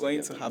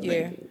going to happen.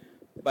 Yeah.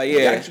 But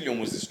they actually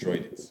almost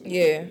destroyed it. So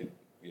yeah.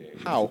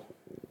 How?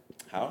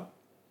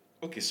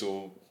 Okay,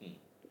 so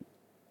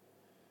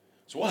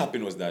what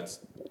happened was that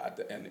at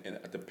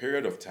the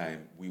period of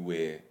time we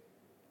were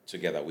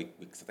together, we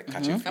started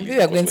catching feelings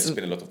because we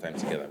spent a lot of time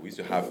together. We used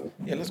to have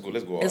let's go.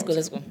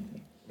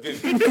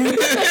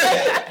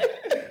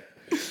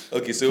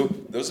 Okay, so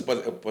there was a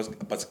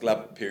particular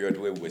period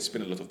where we were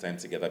spending a lot of time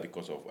together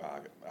because of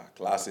our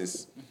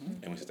classes,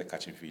 and we started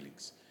catching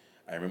feelings.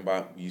 I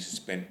remember we used to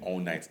spend all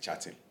night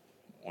chatting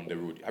on the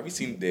road. Have you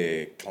seen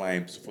the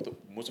climbs? For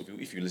most of you,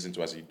 if you listen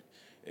to us,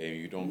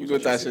 you don't go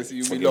to Ashesi,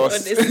 you'll be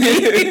lost.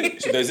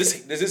 So there's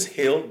this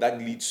hill that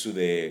leads to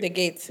the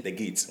gate.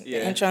 The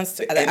entrance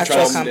to the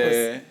actual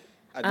campus.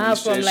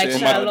 From like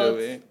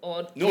Charlotte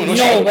or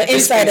but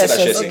inside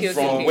Ashesi,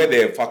 from where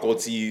the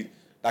faculty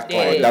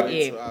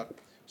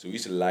So we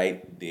used to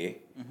lie there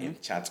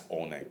and chat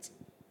all night.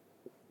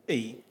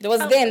 There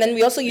was and then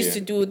we also used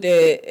to do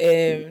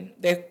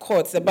the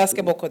courts, the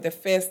basketball court, the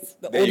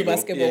old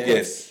basketball court.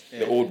 Yes,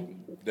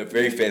 the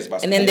very first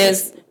basketball. And then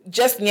there's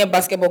just near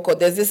basketball court.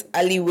 There's this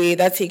alleyway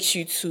that takes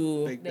you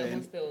to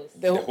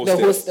the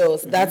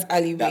hostels. That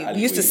alleyway.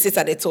 We used to sit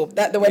at the top.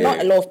 There were not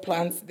a lot of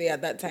plants there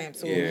at that time,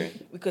 so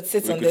we could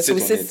sit on there. So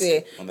we sit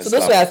there. So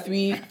those were our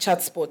 3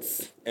 chat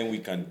spots. And we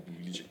can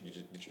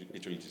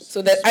literally just.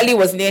 So the alley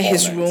was near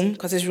his room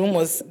because his room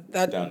was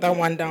that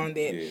one down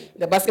there. Yeah.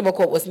 The basketball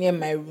court was near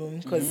my room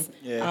because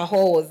our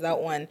hall was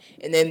that one,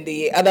 and then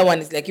the other one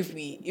is like if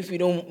we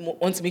don't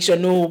want to make sure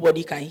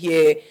nobody can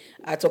hear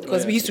our talk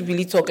because we used to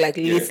really talk like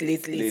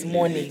late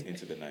morning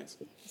into the night.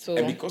 So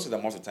and because of the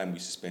amount of time we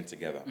used to spend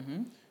together,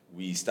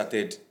 we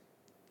started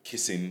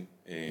kissing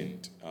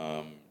and.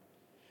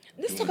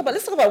 Let's talk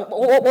about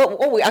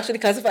what we actually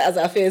classify as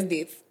our first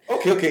dates.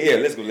 Okay,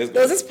 let's go.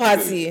 There was this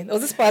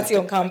party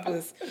on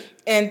campus,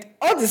 and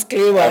all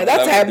disclaimer,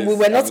 that time we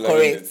were not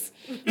correct.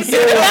 So,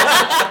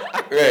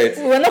 right.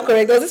 We were not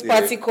correct. There was this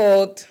party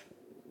called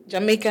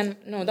Jamaican.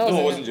 No,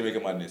 it wasn't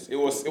Jamaican Madness. It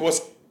was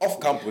off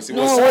campus. It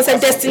was a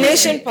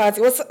destination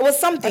party. It was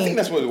something. I think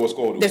that's what it was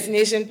called.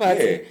 Destination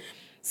party. Yeah.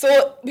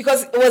 So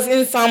because it was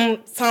in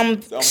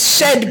some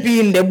shed be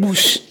in the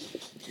bush.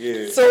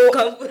 Yeah. So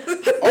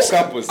Off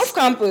campus. Off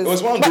campus. It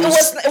was one of but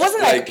those, it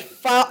wasn't like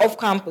far off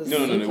campus.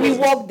 No. We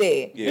walked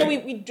there. Yeah. No,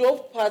 we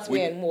drove past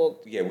way and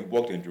walked. Yeah, we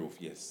walked and drove.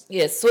 Yes.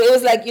 Yes. So it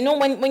was like, you know,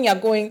 when you're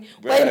going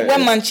where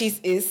Manchis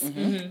is,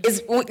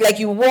 it's like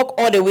you walk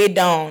all the way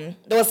down.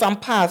 There was some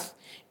path.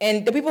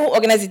 And the people who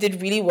organized it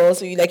did really well.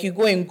 So you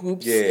go in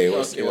groups. Yeah,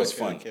 it was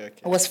fun. Okay.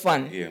 It was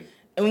fun. Yeah.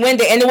 And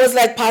it was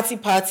like party.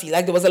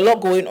 Like there was a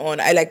lot going on.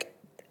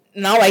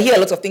 Now I hear a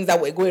lot of things that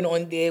were going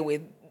on there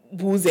with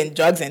booze and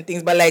drugs and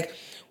things. But like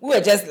we were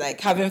just like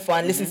having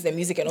fun, listening to the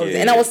music and all that.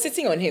 And I was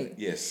sitting on him.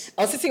 Yes.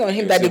 I was sitting on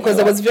him that day because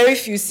there was very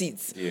few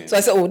seats. Yeah. So I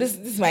said, this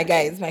is my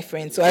guy, this is my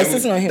friend. So I was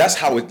sitting on him. That's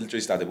how it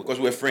literally started because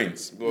we were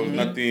friends. There was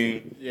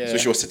nothing. Yeah. So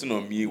she was sitting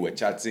on me, we were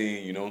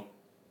chatting, And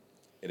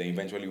then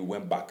eventually we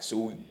went back.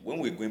 So when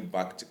we were going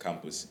back to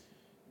campus,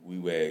 we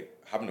were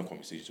having a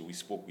conversation. So we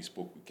spoke, we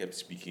kept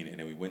speaking, and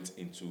then we went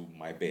into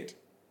my bed.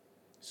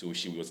 So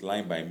she was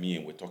lying by me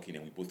and we're talking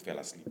and we both fell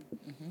asleep.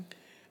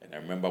 And I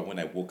remember when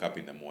I woke up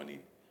in the morning,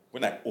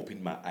 when I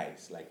opened my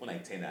eyes, like when I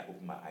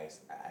opened my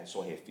eyes, I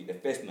saw her face. The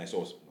first thing I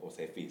saw was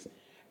her face.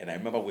 And I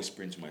remember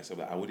whispering to myself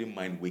that I wouldn't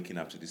mind waking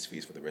up to this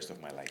face for the rest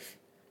of my life.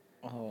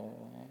 Oh.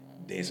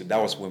 Then, so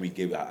that was when we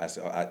gave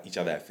each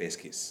other a first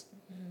kiss.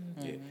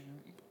 Yeah.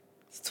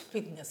 Stop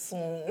making a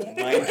song.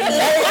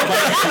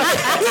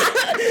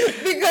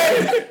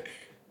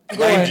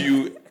 Mind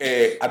you,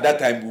 at that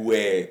time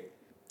we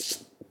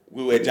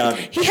were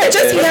jamming. He had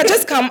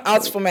just come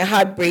out from a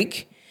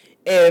heartbreak.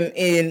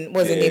 In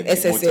what's the name,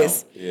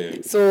 SSS.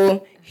 Yeah.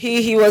 So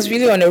he was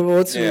really on a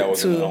road to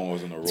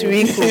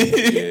Rico.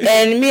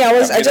 And me,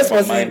 I just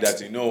wasn't. Mind that,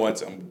 you know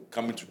what, I'm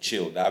coming to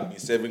chill. That I've been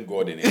serving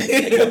God and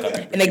a girl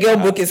coming. And a girl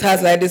broke his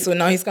heart like this, so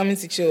now he's coming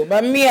to chill.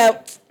 But me,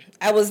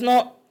 I was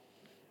not.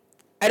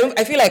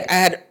 I feel like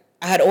I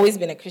had always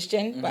been a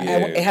Christian, but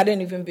I hadn't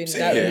even been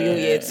that real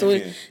yet. So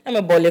I'm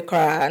a bolle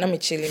cry and I'm a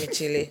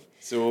chilly.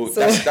 So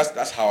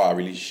that's how our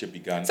relationship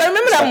began. So I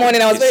remember that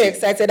morning I was very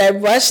excited. I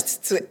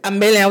rushed to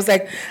Amelia and I was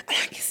like,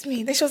 kiss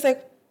me. Then she was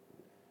like,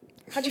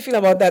 how do you feel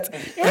about that?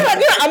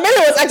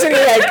 Amelia was actually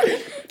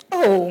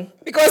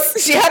like, because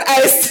she had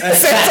eyes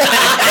set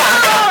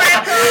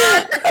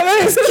on.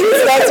 Amelia's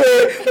cute that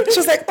way. She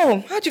was like,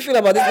 how do you feel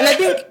about this? And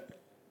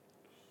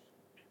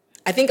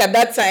I think at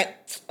that time,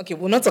 okay,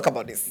 we'll not talk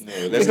about this. No,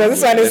 because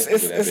this one is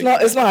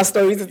it's not a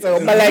story to tell.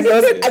 But like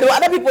there were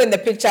other people in the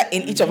picture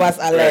in each of us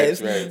our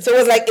lives. Right. So it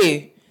was like,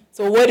 hey,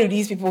 so what do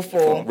these people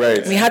for?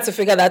 Right. We had to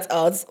figure that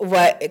out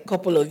over a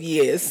couple of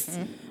years.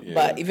 Mm-hmm. Yeah.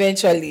 But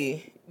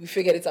eventually we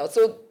figured it out.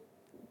 So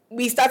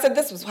we started,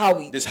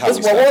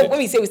 when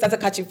we say we started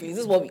catching feelings,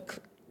 this is what we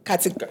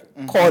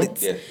call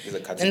it. Yeah, there's a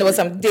category. And there was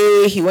some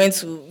day he went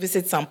to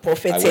visit some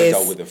prophetess. I went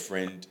out with a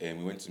friend and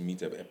we went to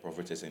meet a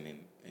prophetess and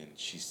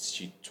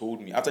she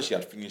told me, after she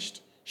had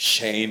finished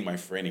sharing my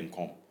friend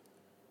income,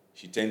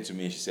 she turned to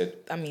me and she said...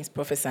 That means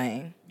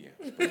prophesying. Yeah.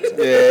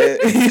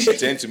 Prophesying. She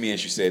turned to me and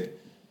she said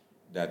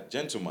that,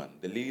 gentleman,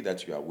 the lady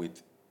that you are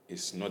with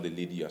is not the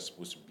lady you are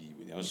supposed to be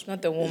with. It's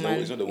not the woman,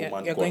 it's not the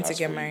woman you're going to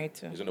get married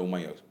to. It's not the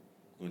woman you're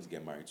going to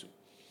get married to.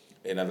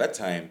 And at that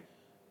time,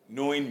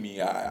 knowing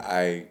me,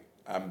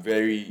 I'm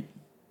very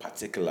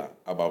particular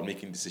about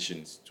making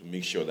decisions to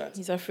make sure that...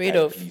 He's afraid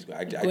of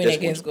going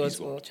against God's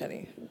will,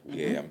 Charlie.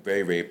 Yeah, I'm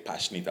very, very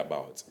passionate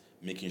about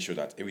making sure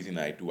that everything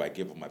I do, I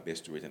give up my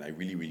best to it, and I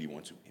really, really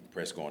want to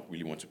impress God,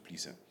 really want to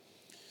please Him.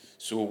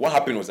 So what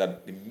happened was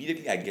that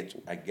immediately I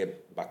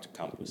get back to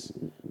campus,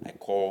 I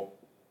call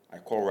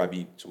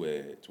Rabby to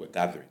a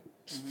gathering,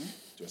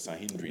 to a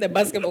Sanhedrin. The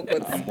basketball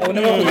court.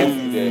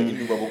 The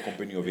innumerable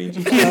company of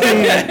angels.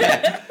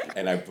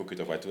 And I broke it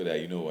off. I told her,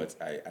 you know what,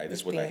 this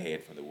is what I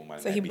heard from the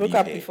woman. So he broke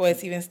up before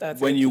it even started.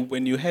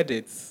 When you heard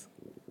it,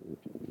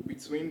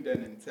 between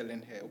then and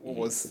telling her, what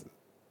was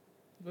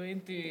going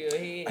through your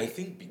head? I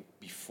think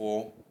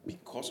before,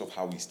 because of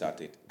how we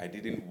started, I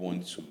didn't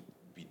want to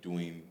be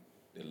doing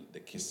the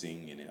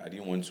kissing, and I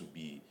didn't want to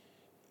be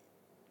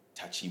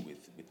touchy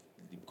with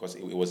because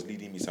it was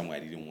leading me somewhere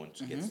I didn't want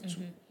to get to.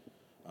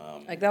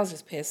 Like that was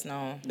his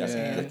personal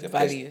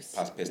values.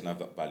 Personal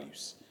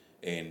values.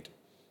 And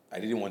I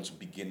didn't want to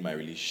begin my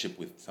relationship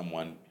with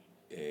someone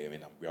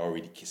and we're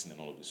already kissing and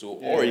all of this. So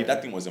already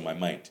that thing was in my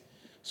mind.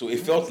 So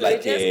it felt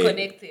like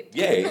connected.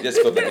 Yeah, it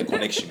just felt like a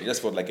connection. It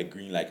just felt like a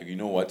green light. You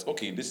know what?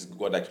 Okay, this is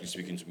God actually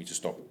speaking to me to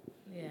stop.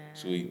 Yeah.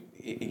 So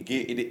it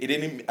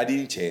didn't. I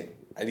didn't care.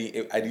 I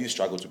didn't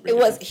struggle to break it.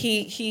 Was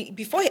he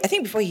before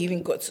he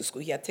even got to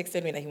school, he had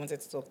texted me that he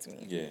wanted to talk to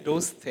me. Yeah.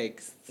 Those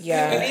texts.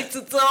 Yeah. We need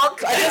to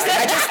talk. I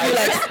just feel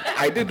like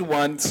I did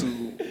one to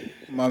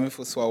Mami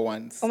Foswa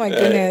once. Oh my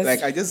goodness.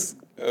 Like I just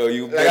I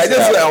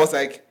I was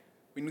like,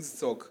 we need to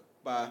talk,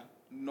 but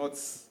not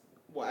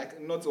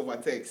over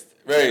text.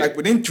 Right. Like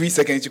within 3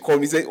 seconds, you called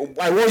me and said,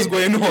 what's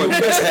going on?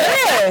 I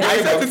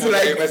sent it to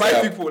like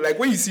 5 people. Like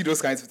when you see those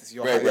kinds of things,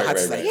 your heart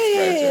is like,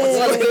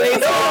 what's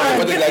going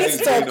on?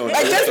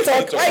 Like just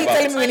talk. Why are you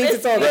telling me we need to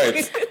talk?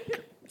 Right.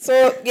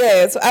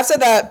 So after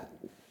that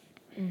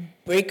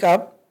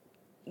breakup,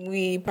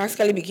 we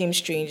practically became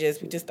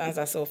strangers. We distanced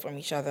ourselves from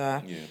each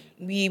other. Yeah.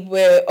 We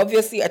were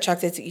obviously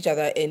attracted to each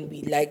other and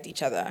we liked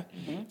each other.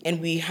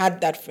 And we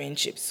had that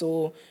friendship.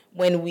 So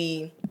when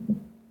we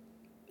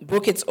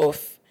broke it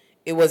off,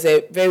 it was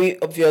a very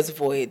obvious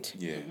void.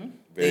 Yeah.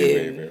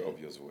 Very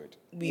obvious void.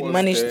 We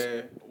managed...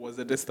 Was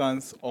the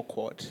distance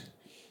awkward?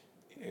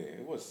 Yeah,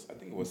 it was. I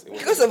think it was.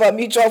 Because of our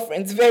mutual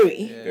friends,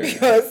 very. Very.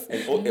 Because...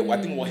 And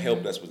I think what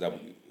helped us was that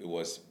it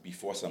was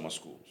before summer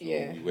school. So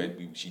Yeah. we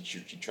went.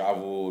 She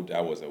traveled. I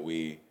was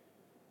away.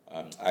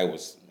 I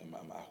was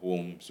at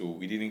home. So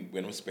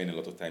we're not spending a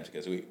lot of time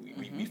together. So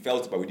we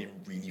felt it, but we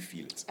didn't really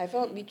feel it. I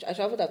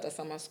traveled after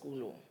summer school.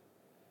 Though.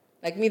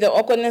 Like me, the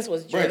awkwardness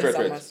was during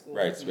summer school.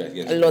 Right,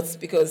 yes. A lot,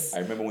 because... I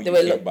remember when you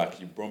came back,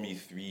 you brought me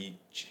three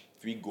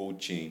gold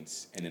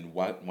chains and then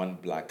one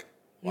black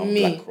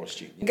cross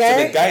chain.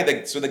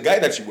 So the guy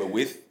that you were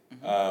with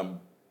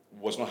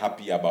was not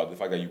happy about the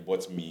fact that you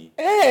bought me.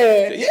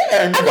 Hey. Yeah,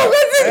 I remember.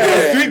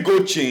 There were 3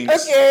 gold chains.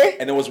 Okay.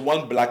 And there was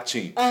one black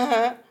chain.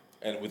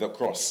 And with a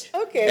cross.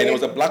 Okay. And it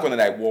was the black one that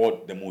I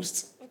wore the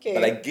most. Okay.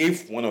 But I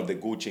gave one of the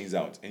gold chains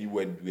out and you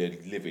were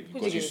livid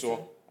because you saw.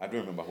 To? I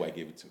don't remember who I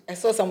gave it to. I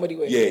saw somebody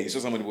wearing it. Yeah, you saw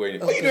somebody wearing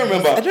it. Oh, you don't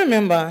remember? I don't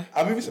remember.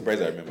 I'm even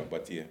surprised I remember,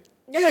 but yeah.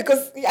 Yeah,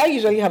 because I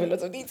usually have a lot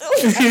of details.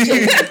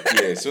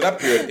 Yeah, so that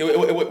period,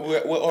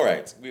 we're all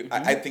right.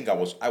 I think I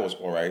was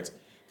all right.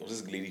 There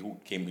was this lady who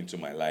came into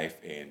my life,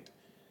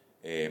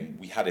 and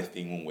we had a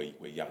thing when we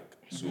were young.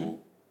 So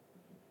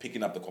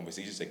picking up the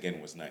conversations again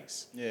was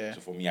nice. Yeah.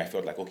 So for me, I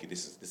felt like, okay,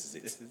 this is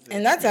it.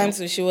 And that time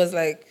too, she was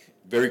like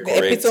very the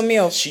correct. epitome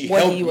of She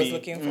what helped he was me,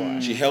 looking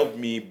for. She helped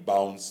me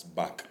bounce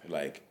back,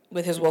 like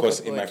With his work because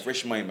with in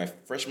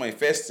God. my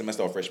first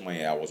semester of freshman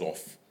year, I was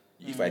off.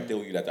 If I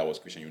tell you that I was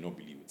Christian, you will not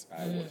believe it.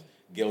 I was.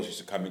 Girls used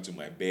to come into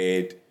my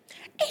bed.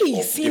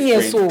 Hey,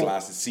 seniors, different so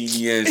classes,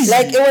 seniors.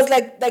 like it was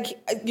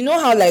like you know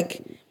how like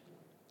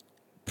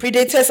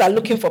predators are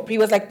looking for prey. It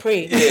was like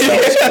prey. Yeah, that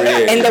was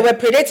great. And there were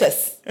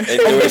predators And of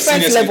there were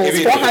different seniors, levels,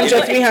 even-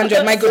 400,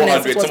 300. My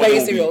goodness, it was some of very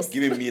them will be serious.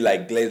 giving me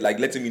like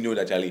letting me know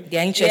that Charlie,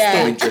 They're interested.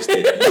 I'm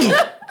interested. You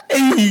know?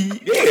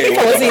 If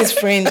I wasn't his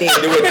friend,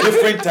 There were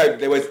different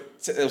types.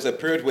 There was a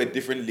period where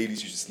different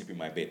ladies used to sleep in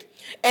my bed.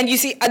 and you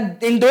see,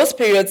 in those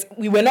periods,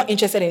 we were not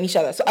interested in each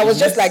other. So I was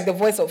just like the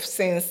voice of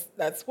sense.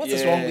 That's what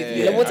is wrong with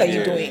you? Like, what are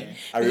you doing?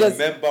 I Because-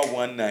 remember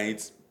one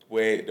night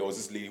where there was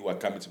this lady who had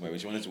come into my bed.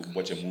 She wanted to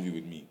watch a movie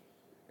with me,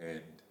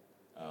 and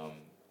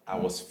I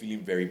was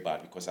feeling very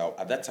bad because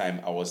at that time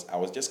I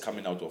was just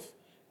coming out of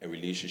a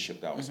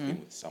relationship that I was in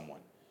with someone,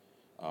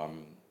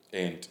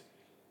 and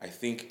I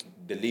think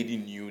the lady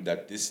knew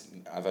that this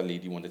other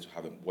lady wanted to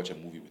watch a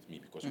movie with me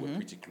because we were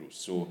pretty close.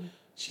 So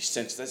she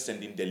started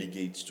sending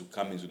delegates to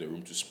come into the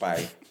room to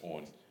spy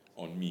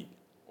on me.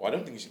 Or I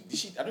don't think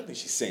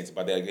she sent,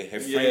 but her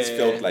friends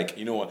felt like,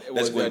 you know what, It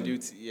was their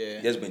duty, yeah.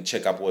 Let's go and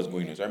check up what's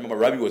going on. So I remember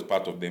Rabby was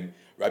part of them.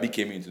 Rabby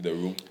came into the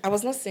room. I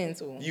was not saying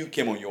so. You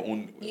came on your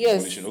own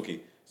Yes. volition. Okay.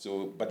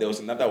 So, but there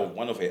was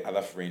one of her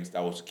other friends that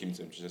also came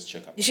to just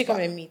check up. Did she come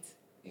and meet?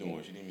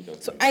 No, she didn't meet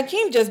us. So I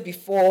came just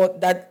before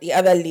the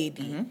other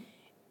lady.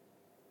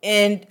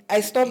 And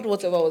I stopped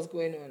whatever was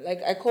going on.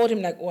 Like, I called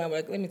him, like, oh, I'm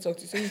like, let me talk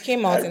to you. So he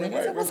came out and I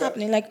was like, what's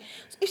happening? Like,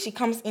 so if she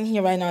comes in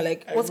here right now,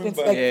 like, what's going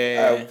to, like,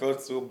 I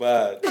felt so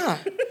bad.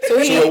 So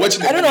he, we're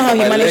watching I don't know how he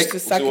managed to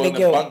sack so the on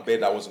girl. the bunk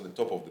bed, I was on the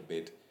top of the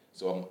bed.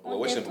 So we're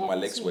watching it, but my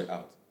legs were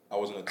out. I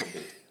was on the top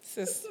bed.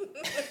 Sis.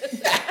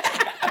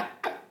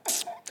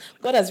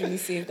 God has really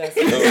saved us.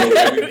 No,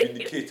 I've been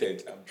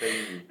vindicated, I'm telling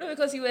you. No,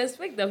 because you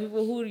expect that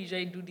people who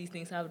usually do these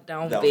things have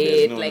down Down bed,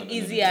 bed. No, like no,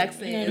 easy no.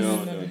 access.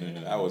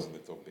 No. I was on the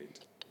top bed.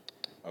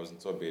 I was on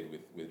top bed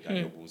with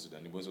Daniel Bonsu.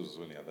 Daniel Bonsu was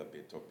on the other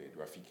bed, top bed.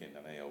 Rafiki and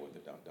Anaya were on the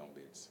down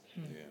beds.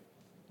 Yeah.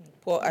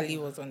 Poor Ali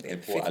was on the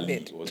And poor fifth Ali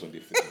bed. was on the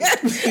fifth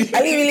bed.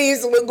 Ali really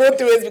used to go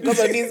through it because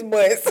of these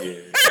boys.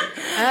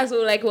 Yeah.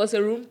 So like it was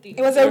a room thing.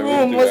 It was a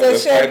room, it was a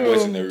shared Five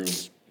boys in the room. room.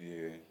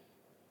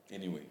 Yeah.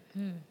 Anyway.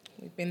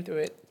 We've been through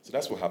it. So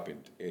that's what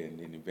happened, and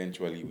then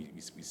eventually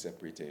we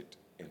separated,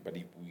 but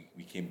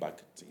we came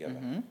back together.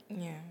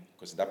 Yeah.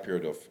 Because that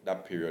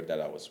period that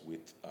I was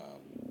with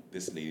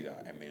this lady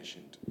that I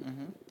mentioned,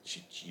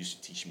 she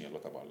used to teach me a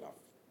lot about love,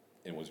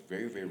 and it was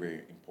very, very,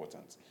 very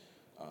important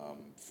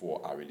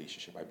for our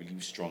relationship. I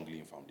believe strongly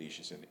in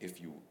foundations, and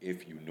if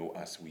you know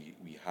us, we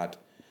had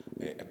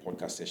a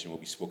podcast session where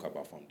we spoke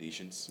about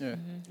foundations,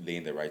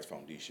 laying the right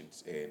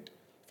foundations, and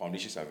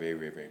foundations are very,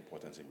 very, very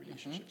important in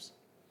relationships.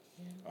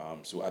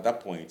 So at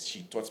that point,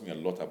 she taught me a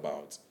lot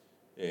about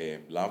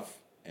love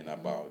and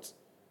about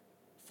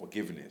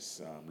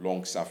forgiveness,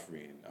 long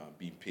suffering,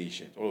 being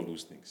patient, all of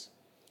those things.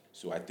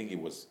 So I think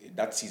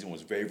that season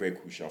was very, very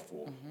crucial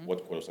for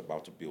what God was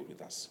about to build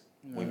with us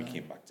when we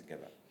came back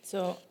together.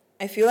 So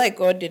I feel like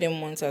God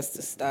didn't want us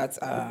to start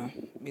our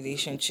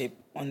relationship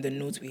on the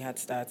note we had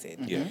started.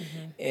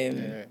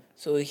 Yeah.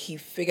 So he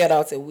figured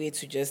out a way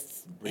to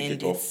just Break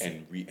end it off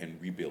and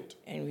rebuild.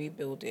 and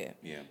rebuild it.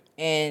 Yeah.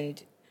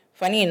 And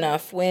funny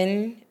enough,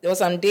 when there was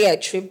some day I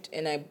tripped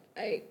and I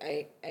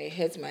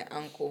hurt my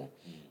ankle,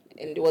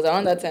 And it was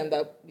around that time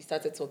that we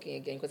started talking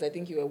again, because I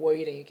think you were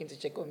worried and you came to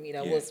check on me.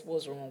 That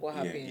what's wrong? What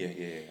happened?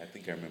 Yeah. I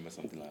think I remember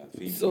something like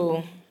that.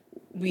 So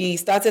we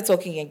started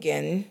talking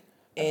again.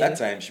 At that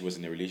time, she was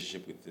in a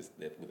relationship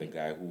with a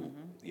guy who,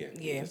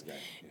 this guy.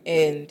 Yeah.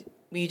 And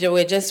we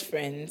were just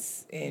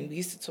friends, and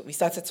we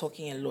started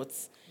talking a lot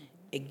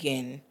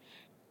again.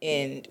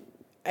 And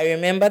I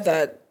remember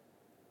that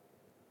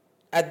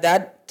at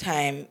that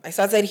time, I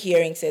started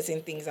hearing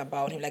certain things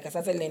about him. Like, I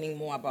started learning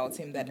more about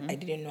him that I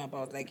didn't know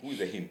about. Like, who is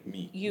the him?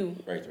 Me. You.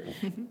 Right.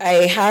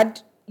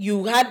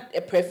 You had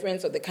a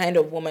preference of the kind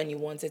of woman you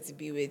wanted to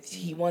be with.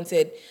 He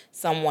wanted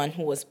someone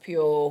who was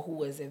pure, who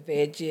was a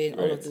virgin,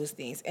 all of those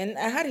things. And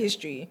I had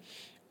history.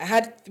 I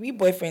had 3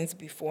 boyfriends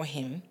before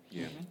him.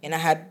 Yeah. And I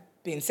had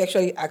been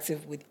sexually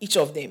active with each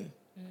of them.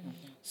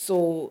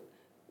 So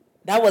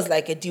that was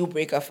like a deal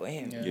breaker for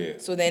him. Yeah.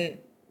 So then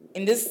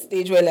in this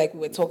stage where like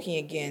we were talking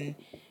again,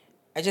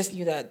 I just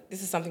knew that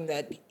this is something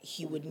that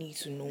he would need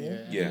to know.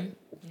 Yeah.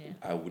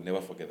 I would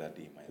never forget that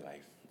day in my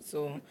life.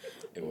 So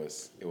it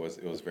was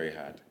very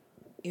hard.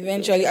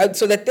 Eventually,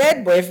 so the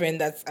third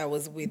boyfriend that I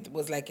was with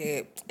was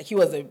he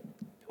was a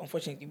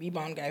unfortunately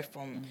rebound guy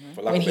from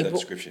for lack of better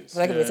descriptions. For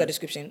lack of better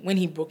description, when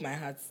he broke my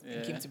heart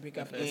and came to break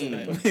up because of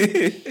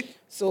that.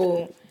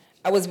 So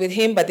I was with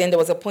him, but then there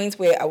was a point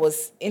where I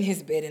was in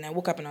his bed and I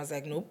woke up and I was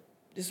like, nope,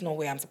 this is not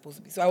where I'm supposed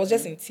to be. So I was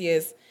just in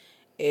tears,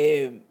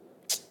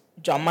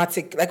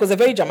 dramatic. Like, it was a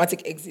very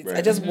dramatic exit. Right.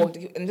 I just walked,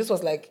 and this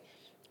was like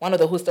one of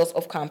the hostels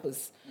off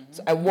campus.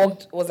 So I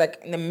walked, it was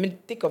like in the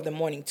thick of the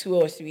morning, 2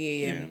 or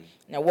 3 a.m.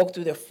 And I walked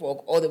through the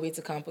fog all the way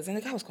to campus. And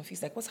the guy was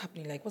confused, like, what's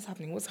happening? Like, what's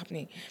happening? What's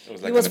happening? It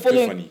was like an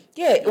epiphany.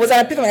 Yeah, it was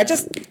an epiphany.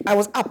 I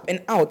was up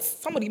and out.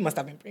 Somebody must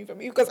have been praying for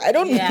me because I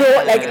don't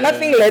know. Like,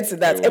 nothing led to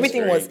that.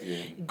 Everything was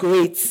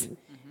great.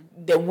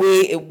 The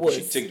way it was.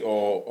 He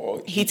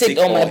ticked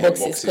all my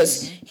boxes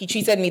because he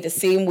treated me the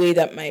same way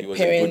that my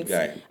parents. A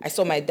good guy. I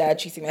saw my dad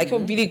treating me like a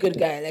really good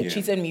guy. Like,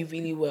 treated me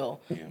really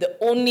well. Yeah. The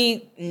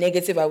only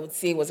negative I would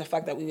say was the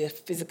fact that we were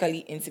physically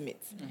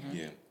intimate.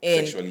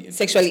 And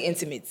sexually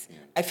intimate. Yeah.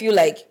 I feel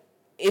like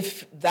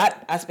if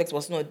that aspect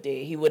was not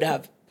there, he would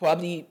have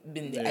probably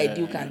been the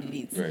ideal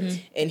candidate.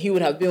 Right. And he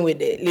would have been with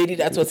the lady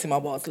that taught him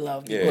about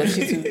love because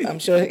she too, I'm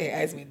sure her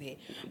eyes were there.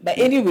 But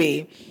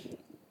anyway,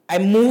 I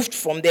moved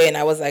from there and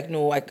I was like,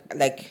 no,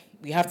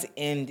 we have to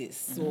end this.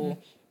 So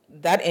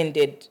that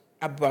ended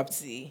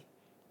abruptly.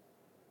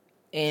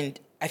 And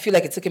I feel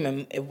like it took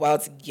him a while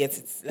to get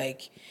it.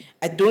 Like,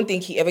 I don't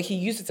think he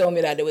used to tell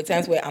me that there were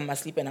times where I'm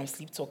asleep and I'm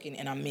sleep talking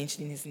and I'm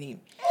mentioning his name.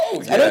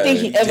 Oh, I don't think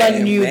he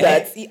ever knew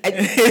that.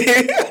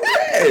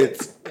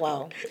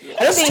 Wow.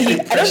 I don't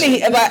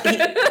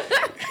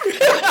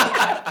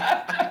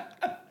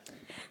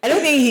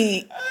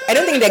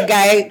think the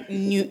guy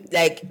knew,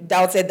 like,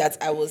 doubted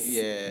that I was,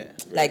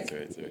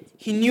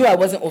 he knew I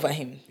wasn't over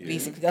him,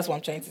 basically. That's what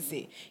I'm trying to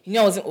say. He knew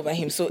I wasn't over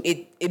him, so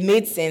it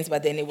made sense,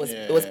 but then it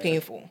was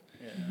painful.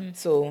 Yeah.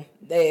 So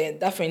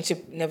that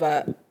friendship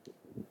never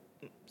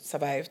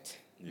survived.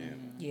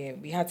 Yeah,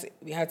 we had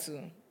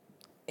to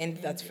end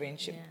that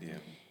friendship.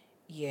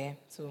 Yeah,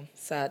 so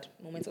sad.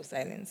 Moment of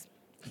silence.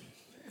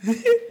 I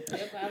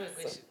have a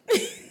question.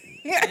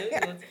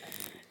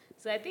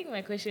 So I think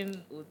my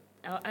question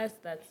I'll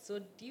ask that. So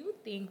do you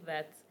think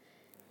that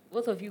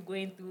both of you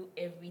going through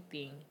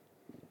everything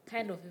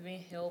kind of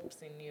even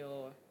helps in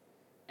your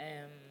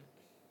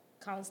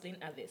counseling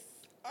others?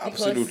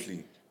 Absolutely.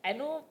 Because I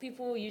know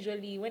people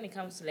usually, when it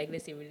comes to, like,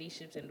 let's say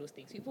relationships and those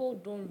things, people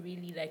don't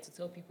really like to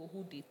tell people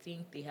who they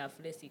think they have,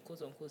 let's say,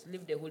 quote unquote,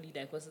 live the holy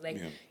life. Because it's like,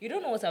 you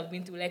don't know what I've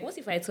been through. Like, what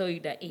if I tell you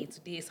that, hey,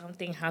 today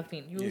something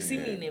happened? You will see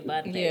me in a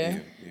bad light. Yeah.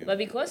 But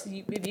because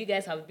maybe you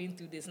guys have been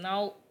through this,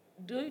 now,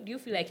 do you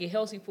feel like it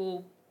helps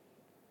people,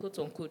 quote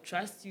unquote,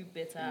 trust you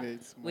better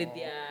with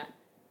their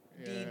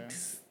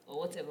deeds or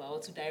whatever, or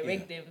to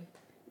direct them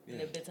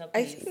in a better place?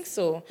 I think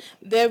so.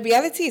 The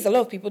reality is a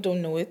lot of people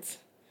don't know it.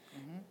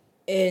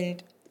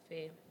 And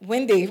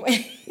when they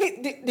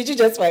did you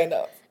just find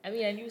out? I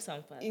mean, I knew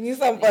some parts. You knew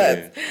some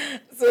parts.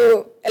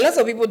 So a lot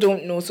of people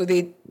don't know, so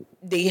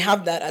they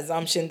have that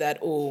assumption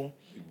that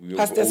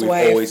pastor's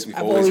wife,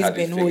 I've always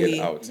been holy.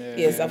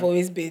 Yes, I've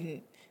always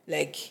been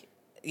like,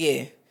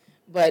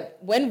 But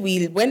when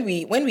we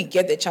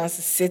get the chance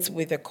to sit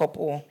with a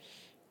couple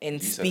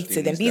and speak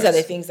to them, these are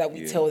the things that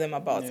we tell them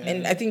about.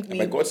 And I think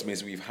by God's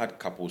mercy, we've had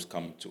couples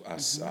come to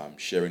us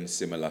sharing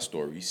similar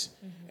stories,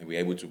 and we're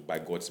able to, by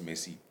God's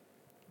mercy,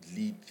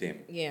 lead them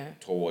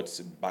towards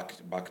back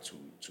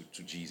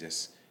to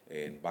Jesus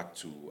and back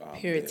to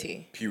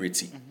purity.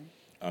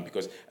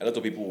 Because a lot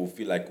of people will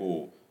feel like,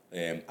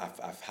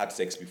 I've had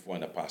sex before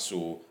in the past,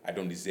 so I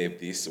don't deserve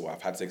this, or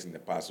I've had sex in the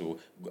past, so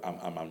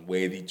I'm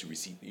unworthy to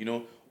receive,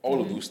 all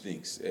of those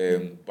things.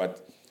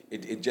 But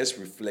it just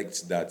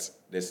reflects that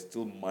there's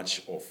still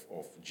much of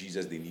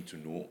Jesus they need to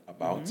know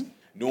about.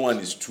 No one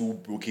is too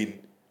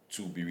broken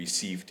to be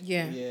received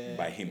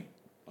by him.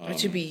 Or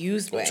to be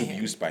used by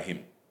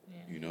him.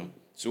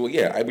 So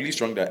I believe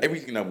strongly that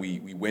everything that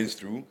we went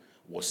through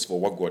was for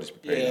what God is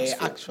preparing us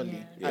for.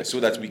 Actually.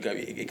 So that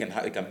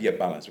it can be a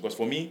balance. Because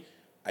for me,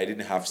 I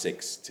didn't have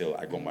sex till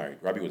I got married.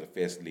 Rabby was the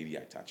first lady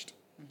I touched.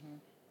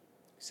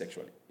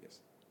 Sexually, yes.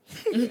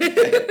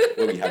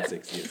 When we had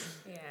sex, yes.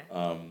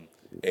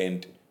 Yeah.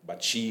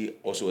 But she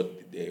also,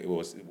 it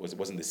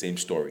wasn't the same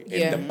story. And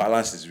Yeah. the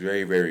balance is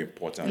very, very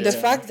important. The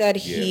fact that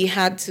he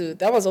had to,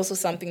 that was also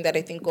something that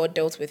I think God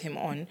dealt with him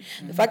on.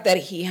 The fact that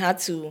he had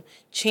to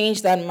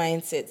change that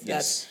mindset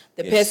that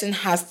the person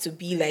has to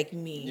be like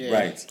me.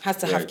 Right. Has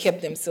to have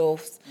kept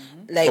themselves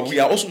like. But we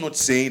are also not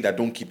saying that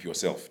don't keep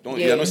yourself.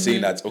 We are not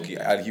saying that, okay,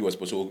 he was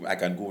supposed to, I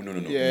can go. No.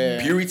 Yeah.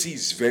 Purity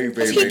is very,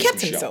 very, He very kept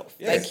crucial. himself.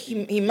 Yes. Like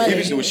he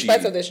managed in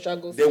spite of the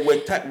struggles. There were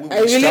times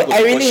I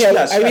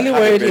really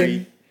worried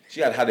him. She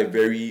had a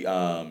very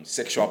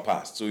sexual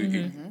past. So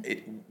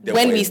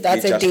when we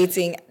started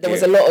dating, there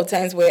was a lot of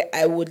times where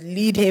I would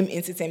lead him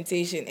into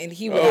temptation, and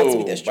he would have to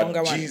be the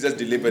stronger one. Jesus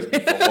delivered me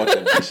from all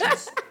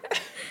temptations.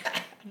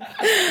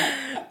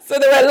 So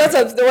there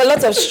were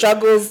lots of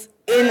struggles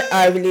in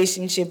our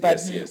relationship,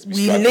 but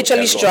we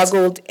literally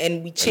struggled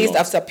and we chased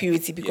after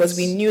purity because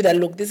we knew that,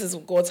 look, this is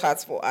God's heart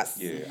for us.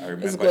 Yeah, I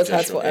remember this is God's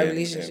heart for our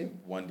relationship.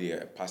 One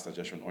day, Pastor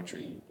Joshua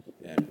Autry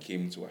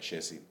came to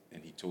Ashesi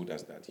and he told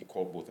us that, he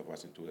called both of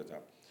us and told us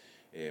that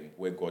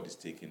where God is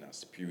taking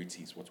us,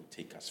 purity is what will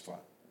take us far.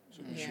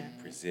 So we should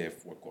preserve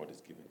what God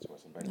has given to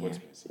us. And by God's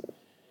mercy,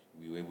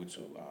 we were able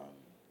to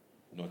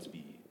not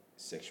be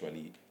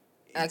sexually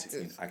active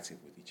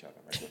with each other,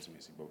 by God's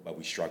mercy, but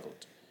we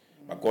struggled.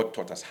 But God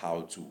taught us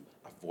how to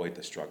avoid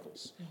the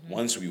struggles.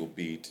 Once we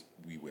obeyed,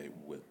 we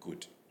were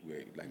good. We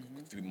were like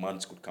 3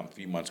 months could come,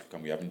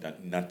 we haven't done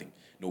nothing,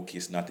 no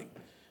case, nothing.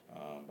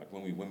 But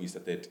when we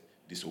started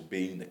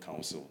disobeying the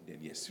counsel, then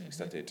we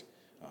started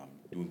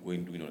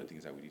doing all the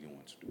things that we didn't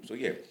want to do. So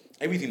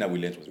everything that we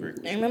learned was very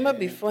good. I remember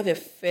before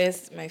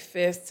my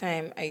first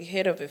time, I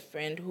heard of a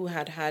friend who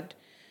had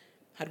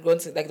gone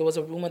to, like, there was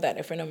a rumor that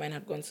a friend of mine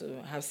had gone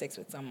to have sex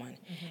with someone.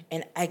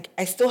 And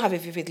I still have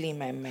it vividly in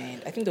my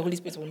mind. I think the Holy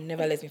Spirit will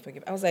never let me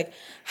forgive. I was like,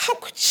 how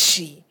could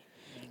she?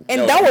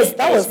 And that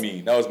was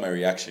me. That was my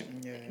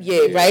reaction.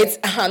 Right?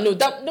 No, I'm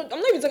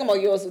not even talking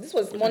about yours. This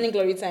was morning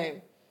glory time.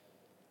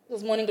 It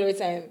was morning glory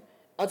time.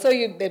 I'll tell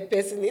you the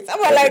person later.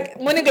 But like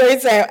morning glory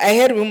time, I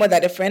heard a rumor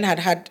that a friend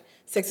had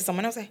sex with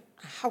someone. I was like,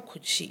 how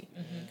could she?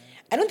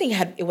 I don't think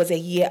it was a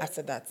year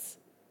after that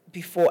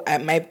before I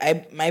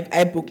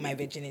broke my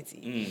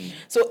virginity.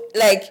 So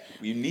like,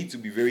 we need to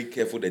be very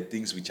careful the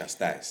things which are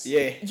stars.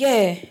 Don't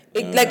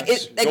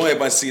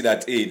ever see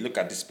that. Hey, look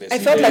at this person. I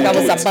felt like I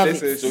was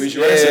above it. So we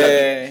should rather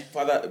say that,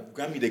 Father,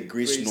 grant me the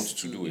grace not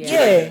to do it. Yeah.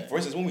 So like, for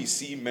instance, when we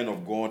see men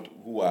of God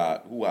who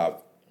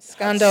have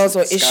scandals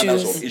or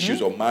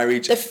issues or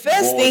marriage, the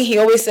first thing he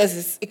always says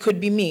is, it could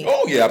be me.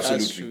 Oh yeah,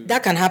 absolutely.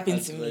 That can happen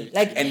to me.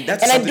 Like, and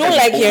I don't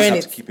like hearing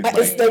it, but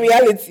it's the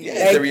reality. Yeah,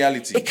 it's the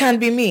reality. It can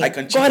be me.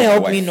 God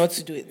help me not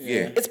to do it.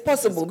 Yeah, it's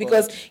possible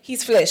because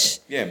he's flesh.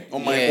 Yeah,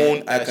 on my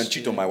own, I can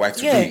cheat on my wife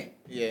today.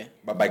 Yeah.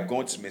 But by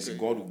God's mercy,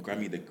 God will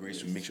grant me the grace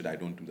to make sure that I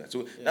don't do that.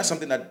 So that's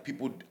something that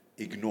people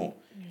ignore.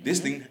 This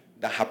thing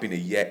that happened a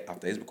year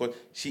after is because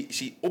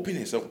she opened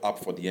herself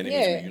up for the enemy.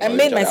 Yeah, I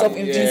made myself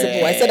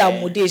invincible. I said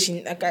I'm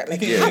modation. Like,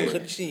 how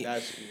could she?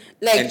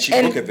 Like, and she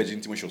broke her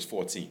virginity when she was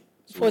 14.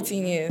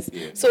 14 years.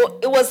 Yeah. So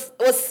it was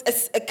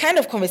a kind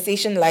of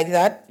conversation like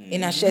that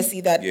in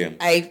Ashesi that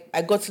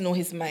I got to know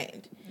his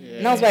mind.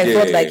 And that's why I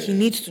felt like he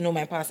needs to know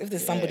my past. If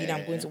there's somebody that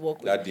I'm going to work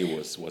with. That day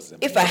was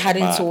if I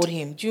hadn't told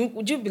him,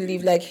 would you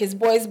believe, like, his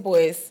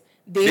boys,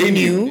 they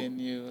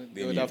knew.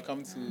 They would have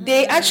come to.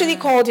 They actually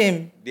called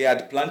him. They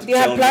had planned to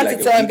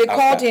tell him. They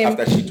called him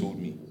after she told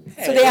me.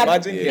 So they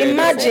had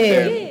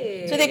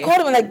imagine. So they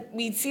called him, like,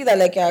 we see that,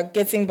 like, you're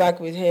getting back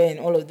with her and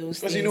all of those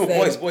things.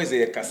 Because boys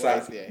they are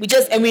casa.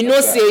 We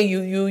know say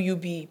you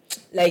be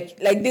like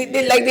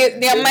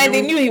their mind,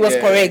 they knew he was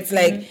correct.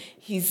 Like,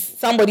 he's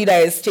somebody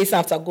that is chasing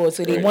after God.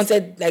 So they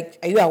wanted, like,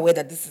 are you aware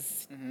that this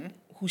is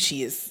who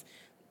she is?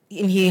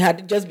 And he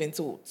had just been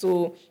told.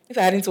 So if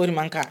I hadn't told him,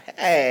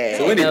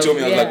 so when they told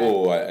me, I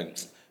was like,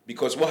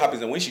 because what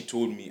happens is when she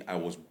told me, I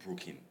was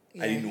broken.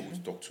 I didn't know who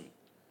to talk to.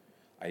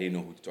 I didn't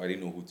know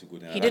who to go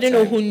down. He didn't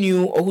know who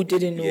knew or who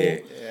didn't know.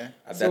 Yeah.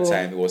 At that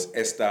time, it was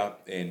Esther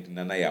and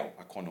Nanaya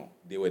Akono.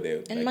 They were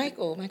there. And like,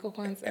 Michael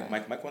Kwanzaa. And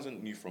Mike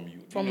Kwanzaa knew from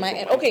you. From my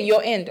end. Okay,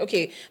 your end.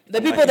 Okay.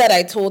 The people that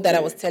I told that I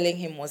was telling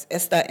him was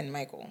Esther and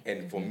Michael.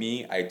 And for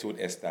me, I told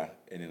Esther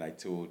and then I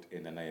told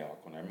Nanaya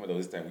Akono. I remember there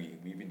was this time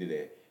we even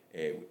did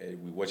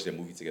we watched a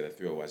movie together,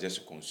 3 hours,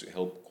 just to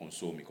help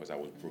console me because I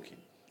was broken.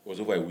 It was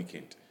over a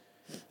weekend.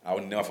 I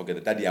will never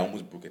forget that day I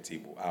almost broke a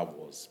table. I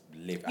was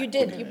livid. You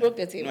did? You broke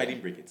the table? No, I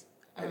didn't break it.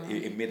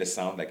 It made a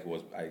sound like it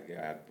was I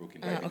had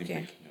broken, but I didn't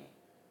break.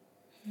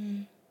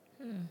 No.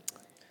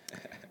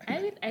 I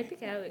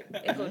think I have a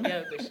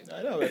question.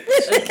 I know.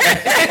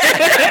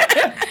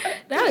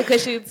 I have a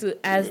question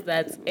to ask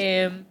that.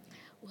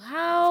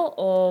 How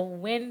or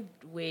when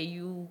were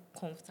you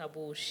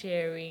comfortable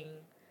sharing,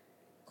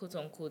 quote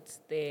unquote,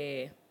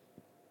 the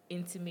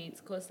intimate?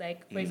 Because,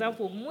 like, for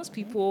example, most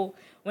people,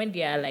 when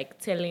they are, like,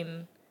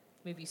 telling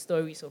maybe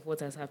stories of what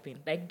has happened.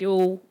 Like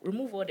they'll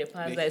remove all the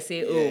parts that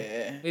say,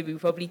 oh, maybe we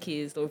probably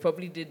kissed or we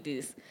probably did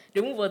this.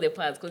 They remove all the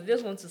parts because they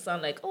just want to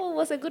sound like, oh, it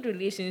was a good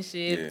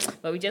relationship,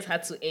 but we just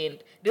had to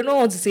end. They don't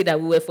want to say that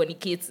we were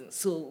fornicating,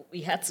 so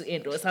we had to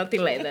end or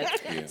something like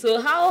that.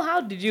 So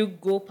how did you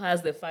go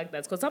past the fact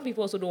that, because some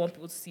people also don't want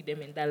people to see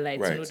them in that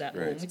light, to know that,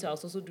 oh, me too, I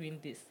was also doing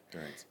this.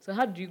 Right. So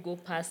how do you go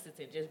past it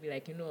and just be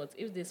like, you know what,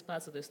 if this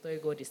part of the story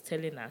God is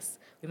telling us,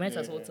 we might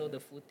as well tell the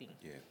full thing.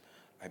 Yeah.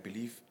 I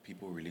believe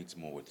people relate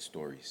more with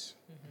stories.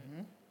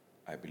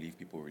 I believe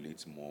people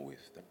relate more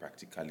with the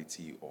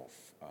practicality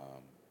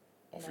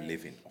of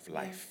living, of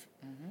life.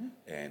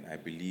 And I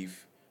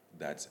believe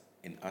that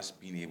in us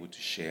being able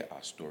to share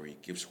our story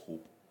gives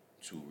hope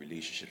to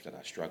relationships that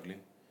are struggling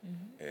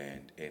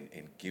and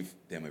give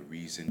them a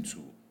reason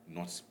to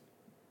not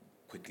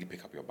quickly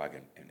pick up your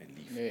bag and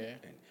leave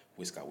and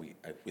whisk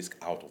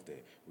out of the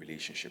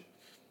relationship,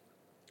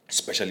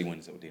 especially when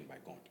it's ordained by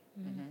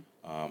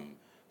God.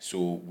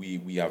 So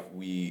we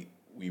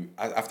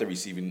after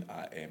receiving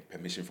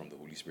permission from the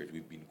Holy Spirit,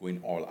 we've been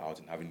going all out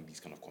and having these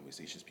kind of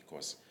conversations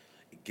because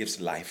it gives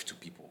life to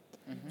people.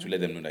 To let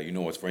them know that, you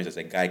know what, for instance,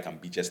 a guy can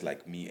be just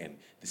like me, and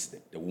this is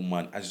the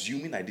woman.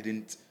 Assuming I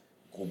didn't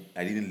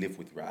live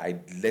with her,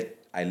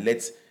 I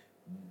let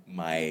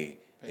my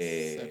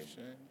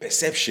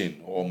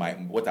perception or my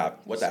what I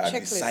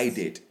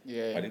decided.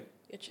 Pardon?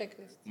 Your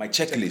checklist. My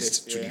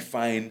checklist to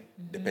define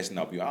the person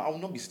I'll be. I will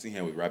not be sitting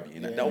here with Rabby,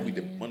 and that will be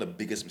one of the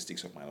biggest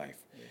mistakes of my life.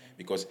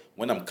 Because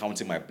when I'm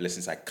counting my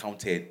blessings, I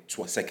counted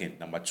to a second.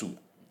 Number two,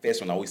 first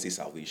one I always say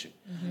salvation.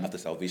 After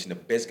salvation, the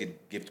best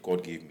gift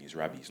God gave me is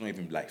Rabby. It's not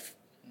even life.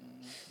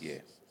 Yeah.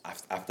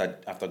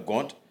 After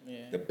God,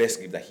 the best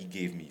gift that He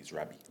gave me is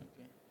Rabby,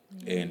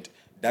 and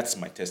that's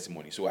my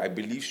testimony. So I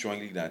believe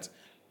strongly that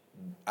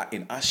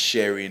in us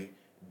sharing,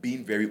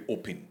 being very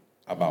open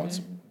about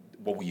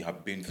what we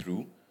have been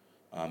through.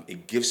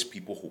 It gives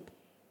people hope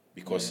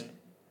because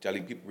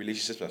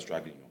relationships are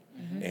struggling,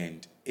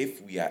 and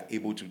if we are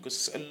able to,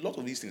 because a lot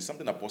of these things,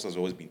 something Apostle has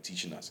always been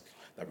teaching us,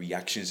 that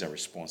reactions and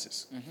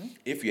responses.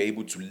 If we are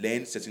able to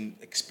learn certain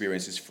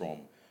experiences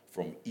from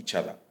each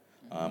other,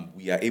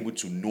 we are able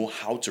to know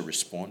how to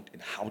respond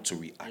and how to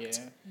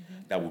react.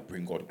 That will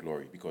bring God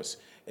glory because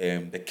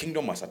the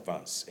kingdom must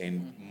advance,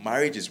 and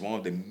marriage is one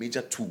of the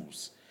major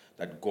tools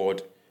that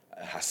God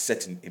has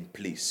set in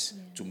place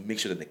to make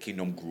sure that the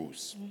kingdom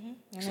grows. And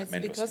it's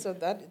because of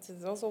that, it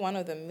is also one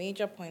of the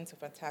major points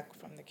of attack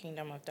from the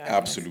kingdom of darkness.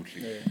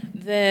 Absolutely.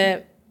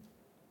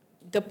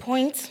 The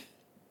point,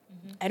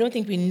 I don't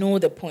think we know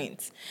the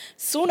point.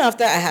 Soon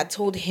after I had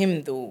told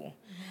him, though,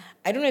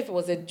 I don't know if it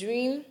was a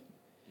dream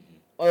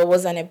or it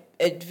was a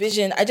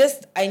vision.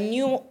 I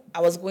knew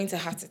I was going to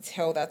have to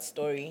tell that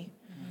story.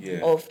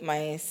 Of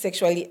my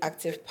sexually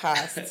active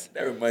past.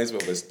 That reminds me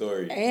of a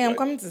story. I'm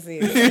coming to say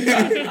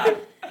it.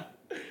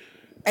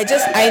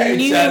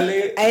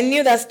 I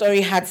knew that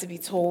story had to be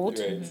told.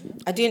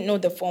 I didn't know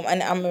the form,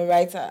 and I'm a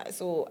writer,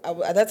 so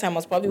at that time I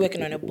was probably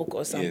working on a book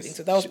or something.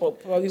 So that was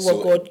probably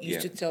what God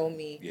used to tell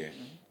me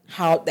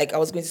how, like, I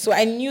was going to. So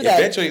I knew that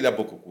eventually that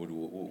book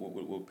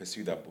will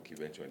pursue that book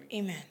eventually.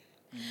 Amen.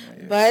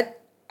 But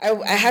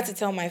I had to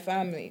tell my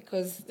family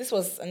because this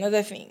was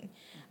another thing.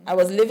 I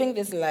was living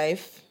this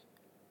life.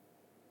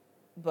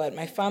 But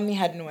my family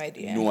had no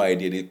idea. No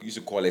idea. They used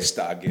to call it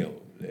star girl.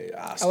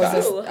 I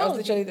was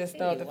literally the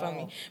star of the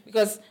family.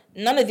 Because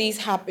none of these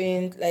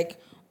happened,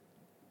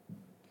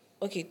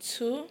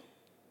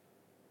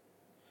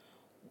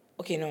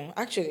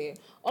 actually,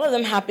 all of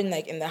them happened,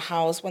 in the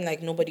house when,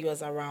 nobody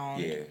was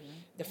around.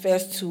 The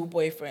first two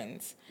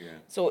boyfriends.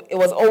 So it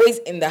was always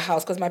in the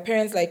house. Because my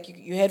parents,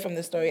 you heard from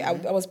the story, I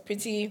was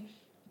pretty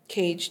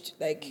caged,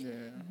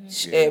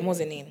 what was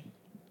the name?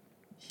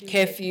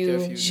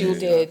 Curfew,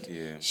 shielded,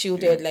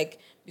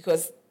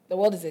 because the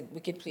world is a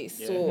wicked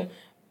place. So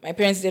my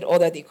parents did all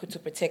that they could to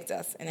protect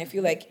us. And I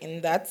feel like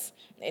in that,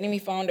 the enemy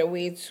found a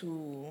way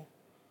to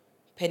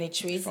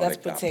penetrate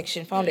that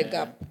protection, found a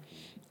gap.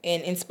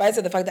 And in spite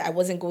of the fact that I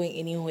wasn't going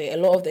anywhere, a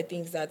lot of the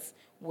things that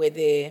would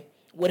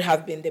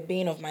have been the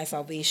bane of my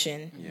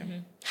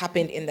salvation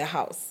happened in the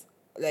house.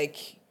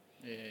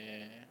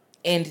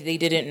 And they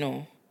didn't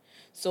know.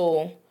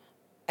 So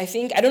I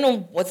think, I don't know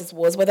what it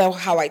was,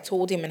 how I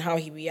told him and how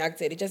he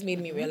reacted. It just made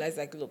me realize,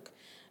 look,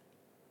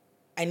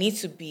 I need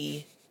to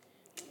be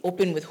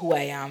open with who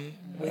I am,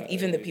 with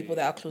even the people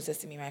that are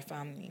closest to me, my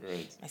family.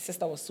 My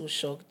sister was so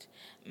shocked.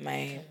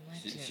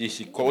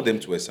 She called them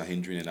to a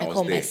Sahindrin, and I was there. I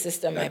called my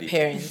sister, my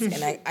parents,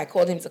 and I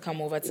called him to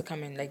come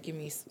and give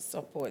me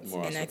support.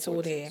 And I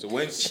told her. So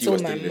when she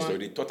was telling the story,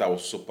 they thought I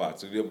was so bad.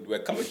 So they were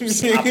coming to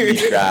slap me.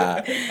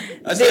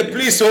 I said,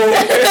 please,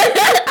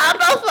 I'm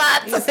not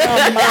fat.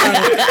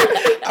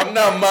 I'm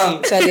not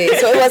man. So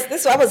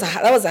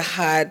that was a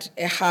hard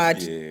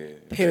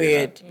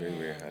period.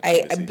 Very hard.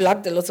 I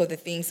blocked a lot of the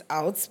things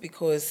out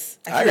because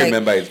I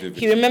remember it vividly.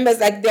 He remembers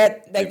that.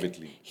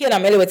 Vividly. He and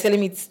Amelie were telling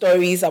me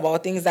stories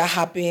about things that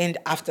happened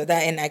after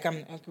that, and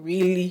I'm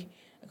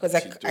because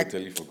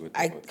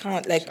I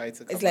can't, like,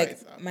 it's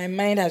like my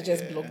mind has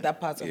just blocked that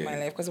part of my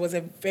life because it was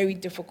a very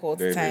difficult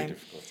time. Very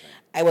difficult time.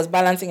 I was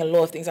balancing a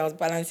lot of things. I was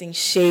balancing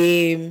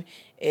shame,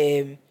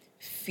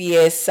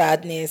 fear,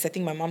 sadness. I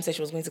think my mom said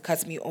she was going to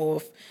cut me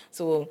off.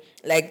 So,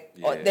 like,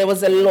 there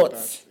was a lot,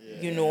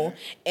 you know.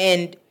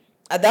 And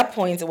at that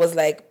point, it was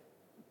like,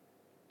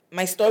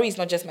 my story is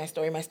not just my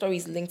story. My story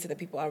is linked to the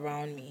people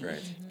around me.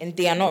 Right. And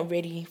they are not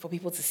ready for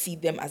people to see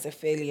them as a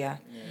failure.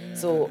 Yeah.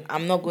 So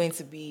I'm not going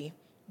to be,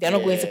 they're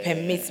not going to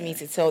permit me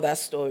to tell that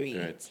story.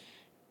 Right.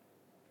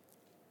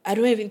 I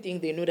don't even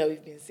think they know that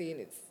we've been saying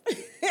it.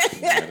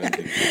 I don't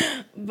think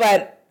so.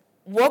 But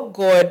what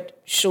God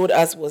showed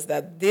us was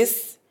that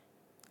this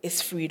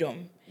is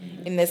freedom.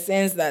 Mm-hmm. In the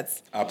sense that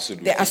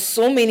there are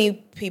so many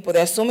people,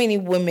 there are so many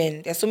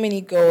women, there are so many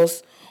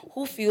girls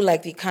who feel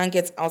like they can't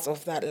get out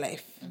of that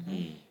life.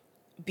 Mm-hmm.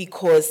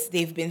 Because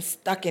they've been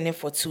stuck in it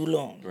for too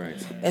long. Right.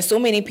 There's so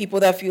many people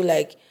that feel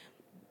like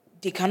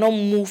they cannot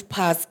move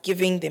past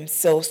giving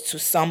themselves to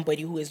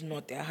somebody who is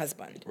not their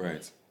husband.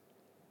 Right.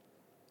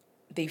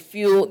 They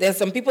feel, there's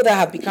some people that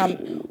have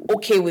become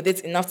okay with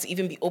it enough to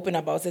even be open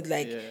about it,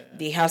 like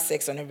they have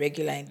sex on a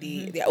regular and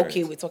they're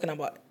okay with talking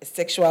about a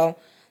sexual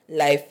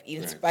life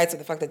in spite of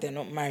the fact that they're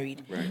not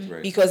married.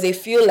 Right. Because they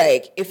feel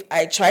like if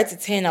I try to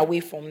turn away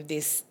from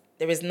this,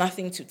 there is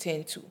nothing to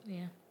turn to.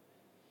 Yeah.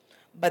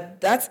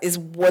 But that is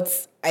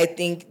what I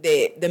think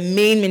the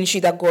main ministry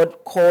that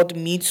God called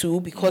me to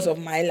because of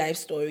my life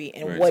story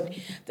and what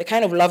the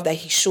kind of love that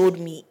He showed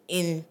me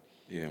in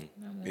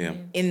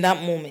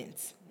that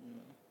moment.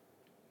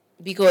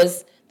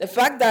 Because the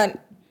fact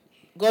that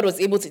God was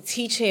able to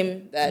teach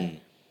him that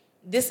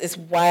this is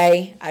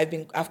why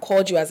I've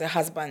called you as a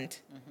husband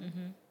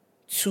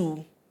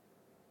to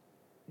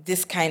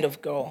this kind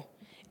of girl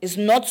is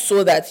not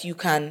so that you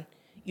can,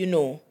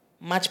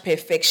 match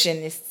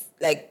perfectionists,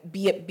 like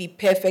be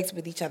perfect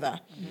with each other,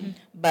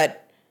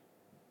 but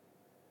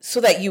so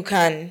that you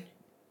can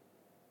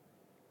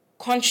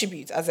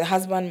contribute as a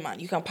husbandman.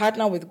 You can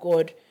partner with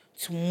God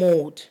to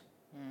mold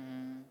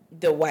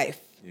the wife.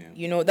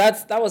 Yeah.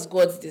 That was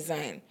God's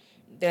design.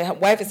 The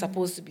wife is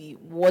supposed to be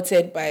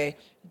watered by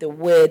the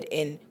word,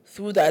 and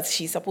through that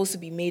she's supposed to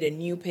be made a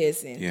new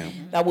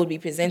person that will be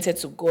presented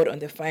to God on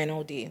the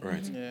final day.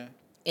 Right. Yeah.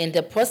 In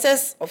the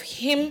process of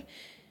him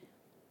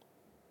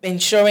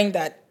ensuring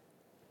that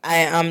I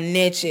am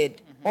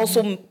nurtured,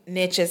 also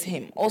nurtures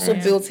him, also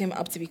builds him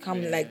up to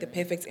become like the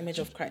perfect image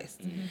of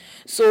Christ.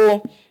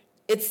 So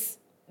it's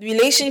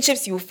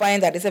relationships, you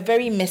find that it's a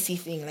very messy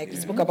thing, like we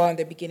spoke about in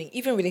the beginning,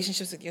 even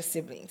relationships with your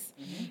siblings.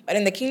 But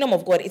in the kingdom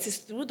of God, it is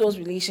through those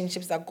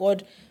relationships that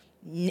God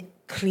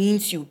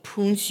cleans you,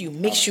 prunes you,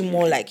 makes you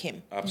more like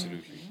him.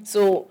 Absolutely.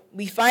 So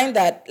we find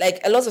that, like,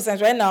 a lot of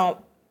times right now,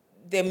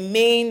 the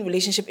main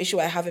relationship issue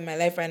I have in my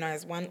life right now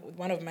is one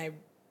of my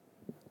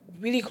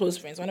really close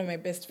friends, one of my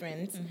best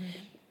friends.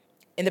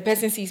 And the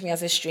person sees me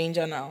as a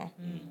stranger now.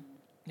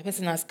 The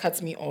person has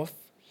cut me off.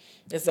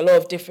 There's a lot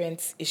of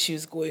different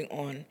issues going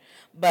on.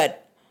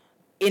 But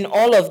in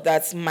all of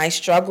that, my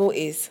struggle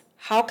is,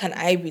 how can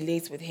I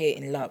relate with her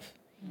in love?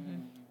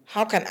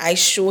 How can I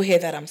show her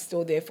that I'm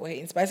still there for her,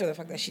 in spite of the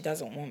fact that she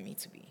doesn't want me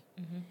to be?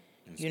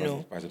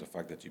 In spite of the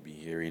fact that you've been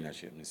hearing that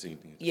she's been saying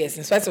things. Yes,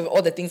 in spite of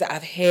all the things that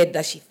I've heard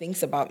that she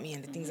thinks about me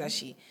and the things that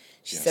she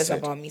says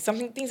about me.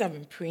 Things I've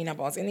been praying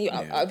about. And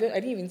I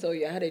didn't even tell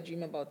you, I had a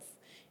dream about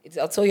it.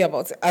 I'll tell you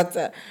about it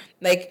after.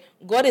 Like,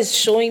 God is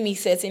showing me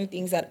certain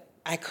things that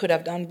I could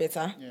have done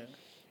better. Yeah.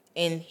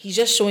 And he's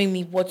just showing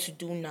me what to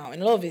do now.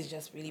 And a lot of it is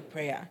just really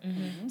prayer.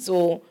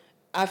 So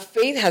our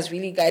faith has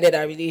really guided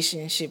our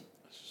relationship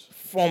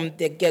from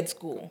the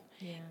get-go.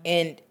 Yeah.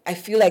 And I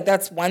feel like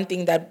that's one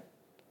thing that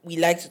we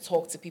like to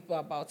talk to people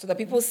about, so that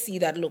people see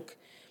that, look,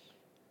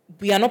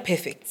 we are not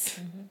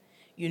perfect.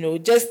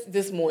 Just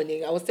this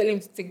morning, I was telling him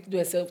to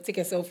take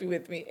a selfie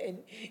with me, and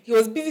he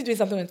was busy doing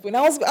something on his phone.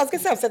 I was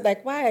getting upset,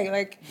 like, why?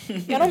 Like,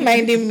 you're not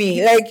minding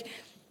me. Like,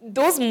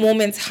 those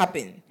moments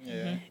happen.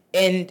 Yeah.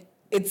 And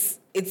it's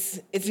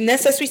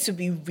necessary to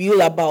be real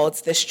about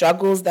the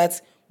struggles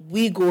that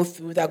we go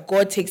through, that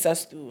God takes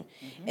us through,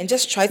 and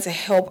just try to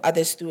help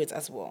others through it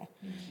as well.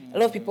 A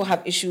lot of people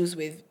have issues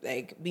with,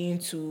 like, being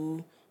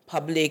too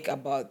public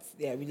about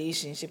their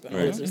relationship and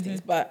all those things.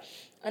 But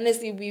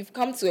honestly, we've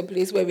come to a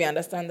place where we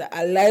understand that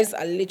our lives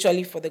are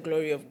literally for the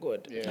glory of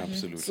God. Yeah.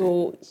 Absolutely.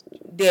 So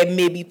there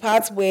may be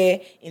parts where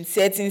in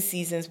certain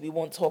seasons we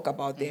won't talk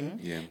about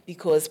them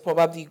because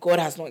probably God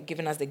has not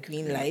given us the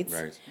green light.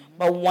 Right.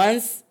 But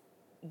once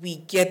we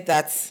get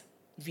that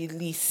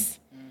release,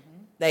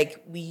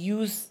 like, we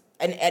use,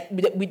 and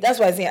that's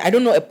why I'm saying, I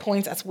don't know a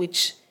point at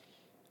which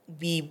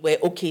we were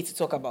okay to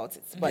talk about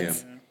it,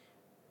 but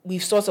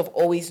we've sort of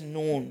always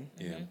known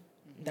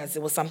that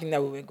it was something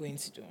that we were going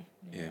to do.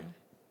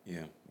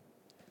 Yeah.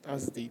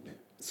 That's deep.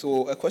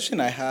 So a question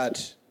I had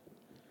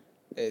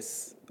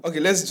is, okay,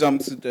 let's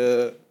jump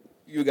to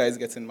you guys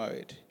getting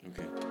married.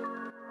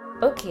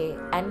 Okay,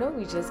 I know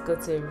we just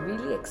got to a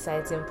really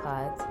exciting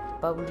part,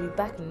 But we'll be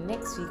back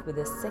next week with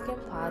the second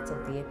part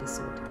of the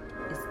episode.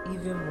 It's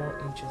even more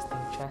interesting,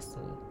 trust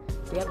me.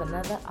 We have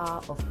another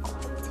hour of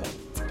content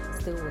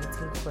still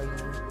waiting for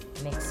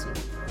you next week.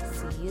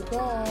 See you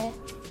there.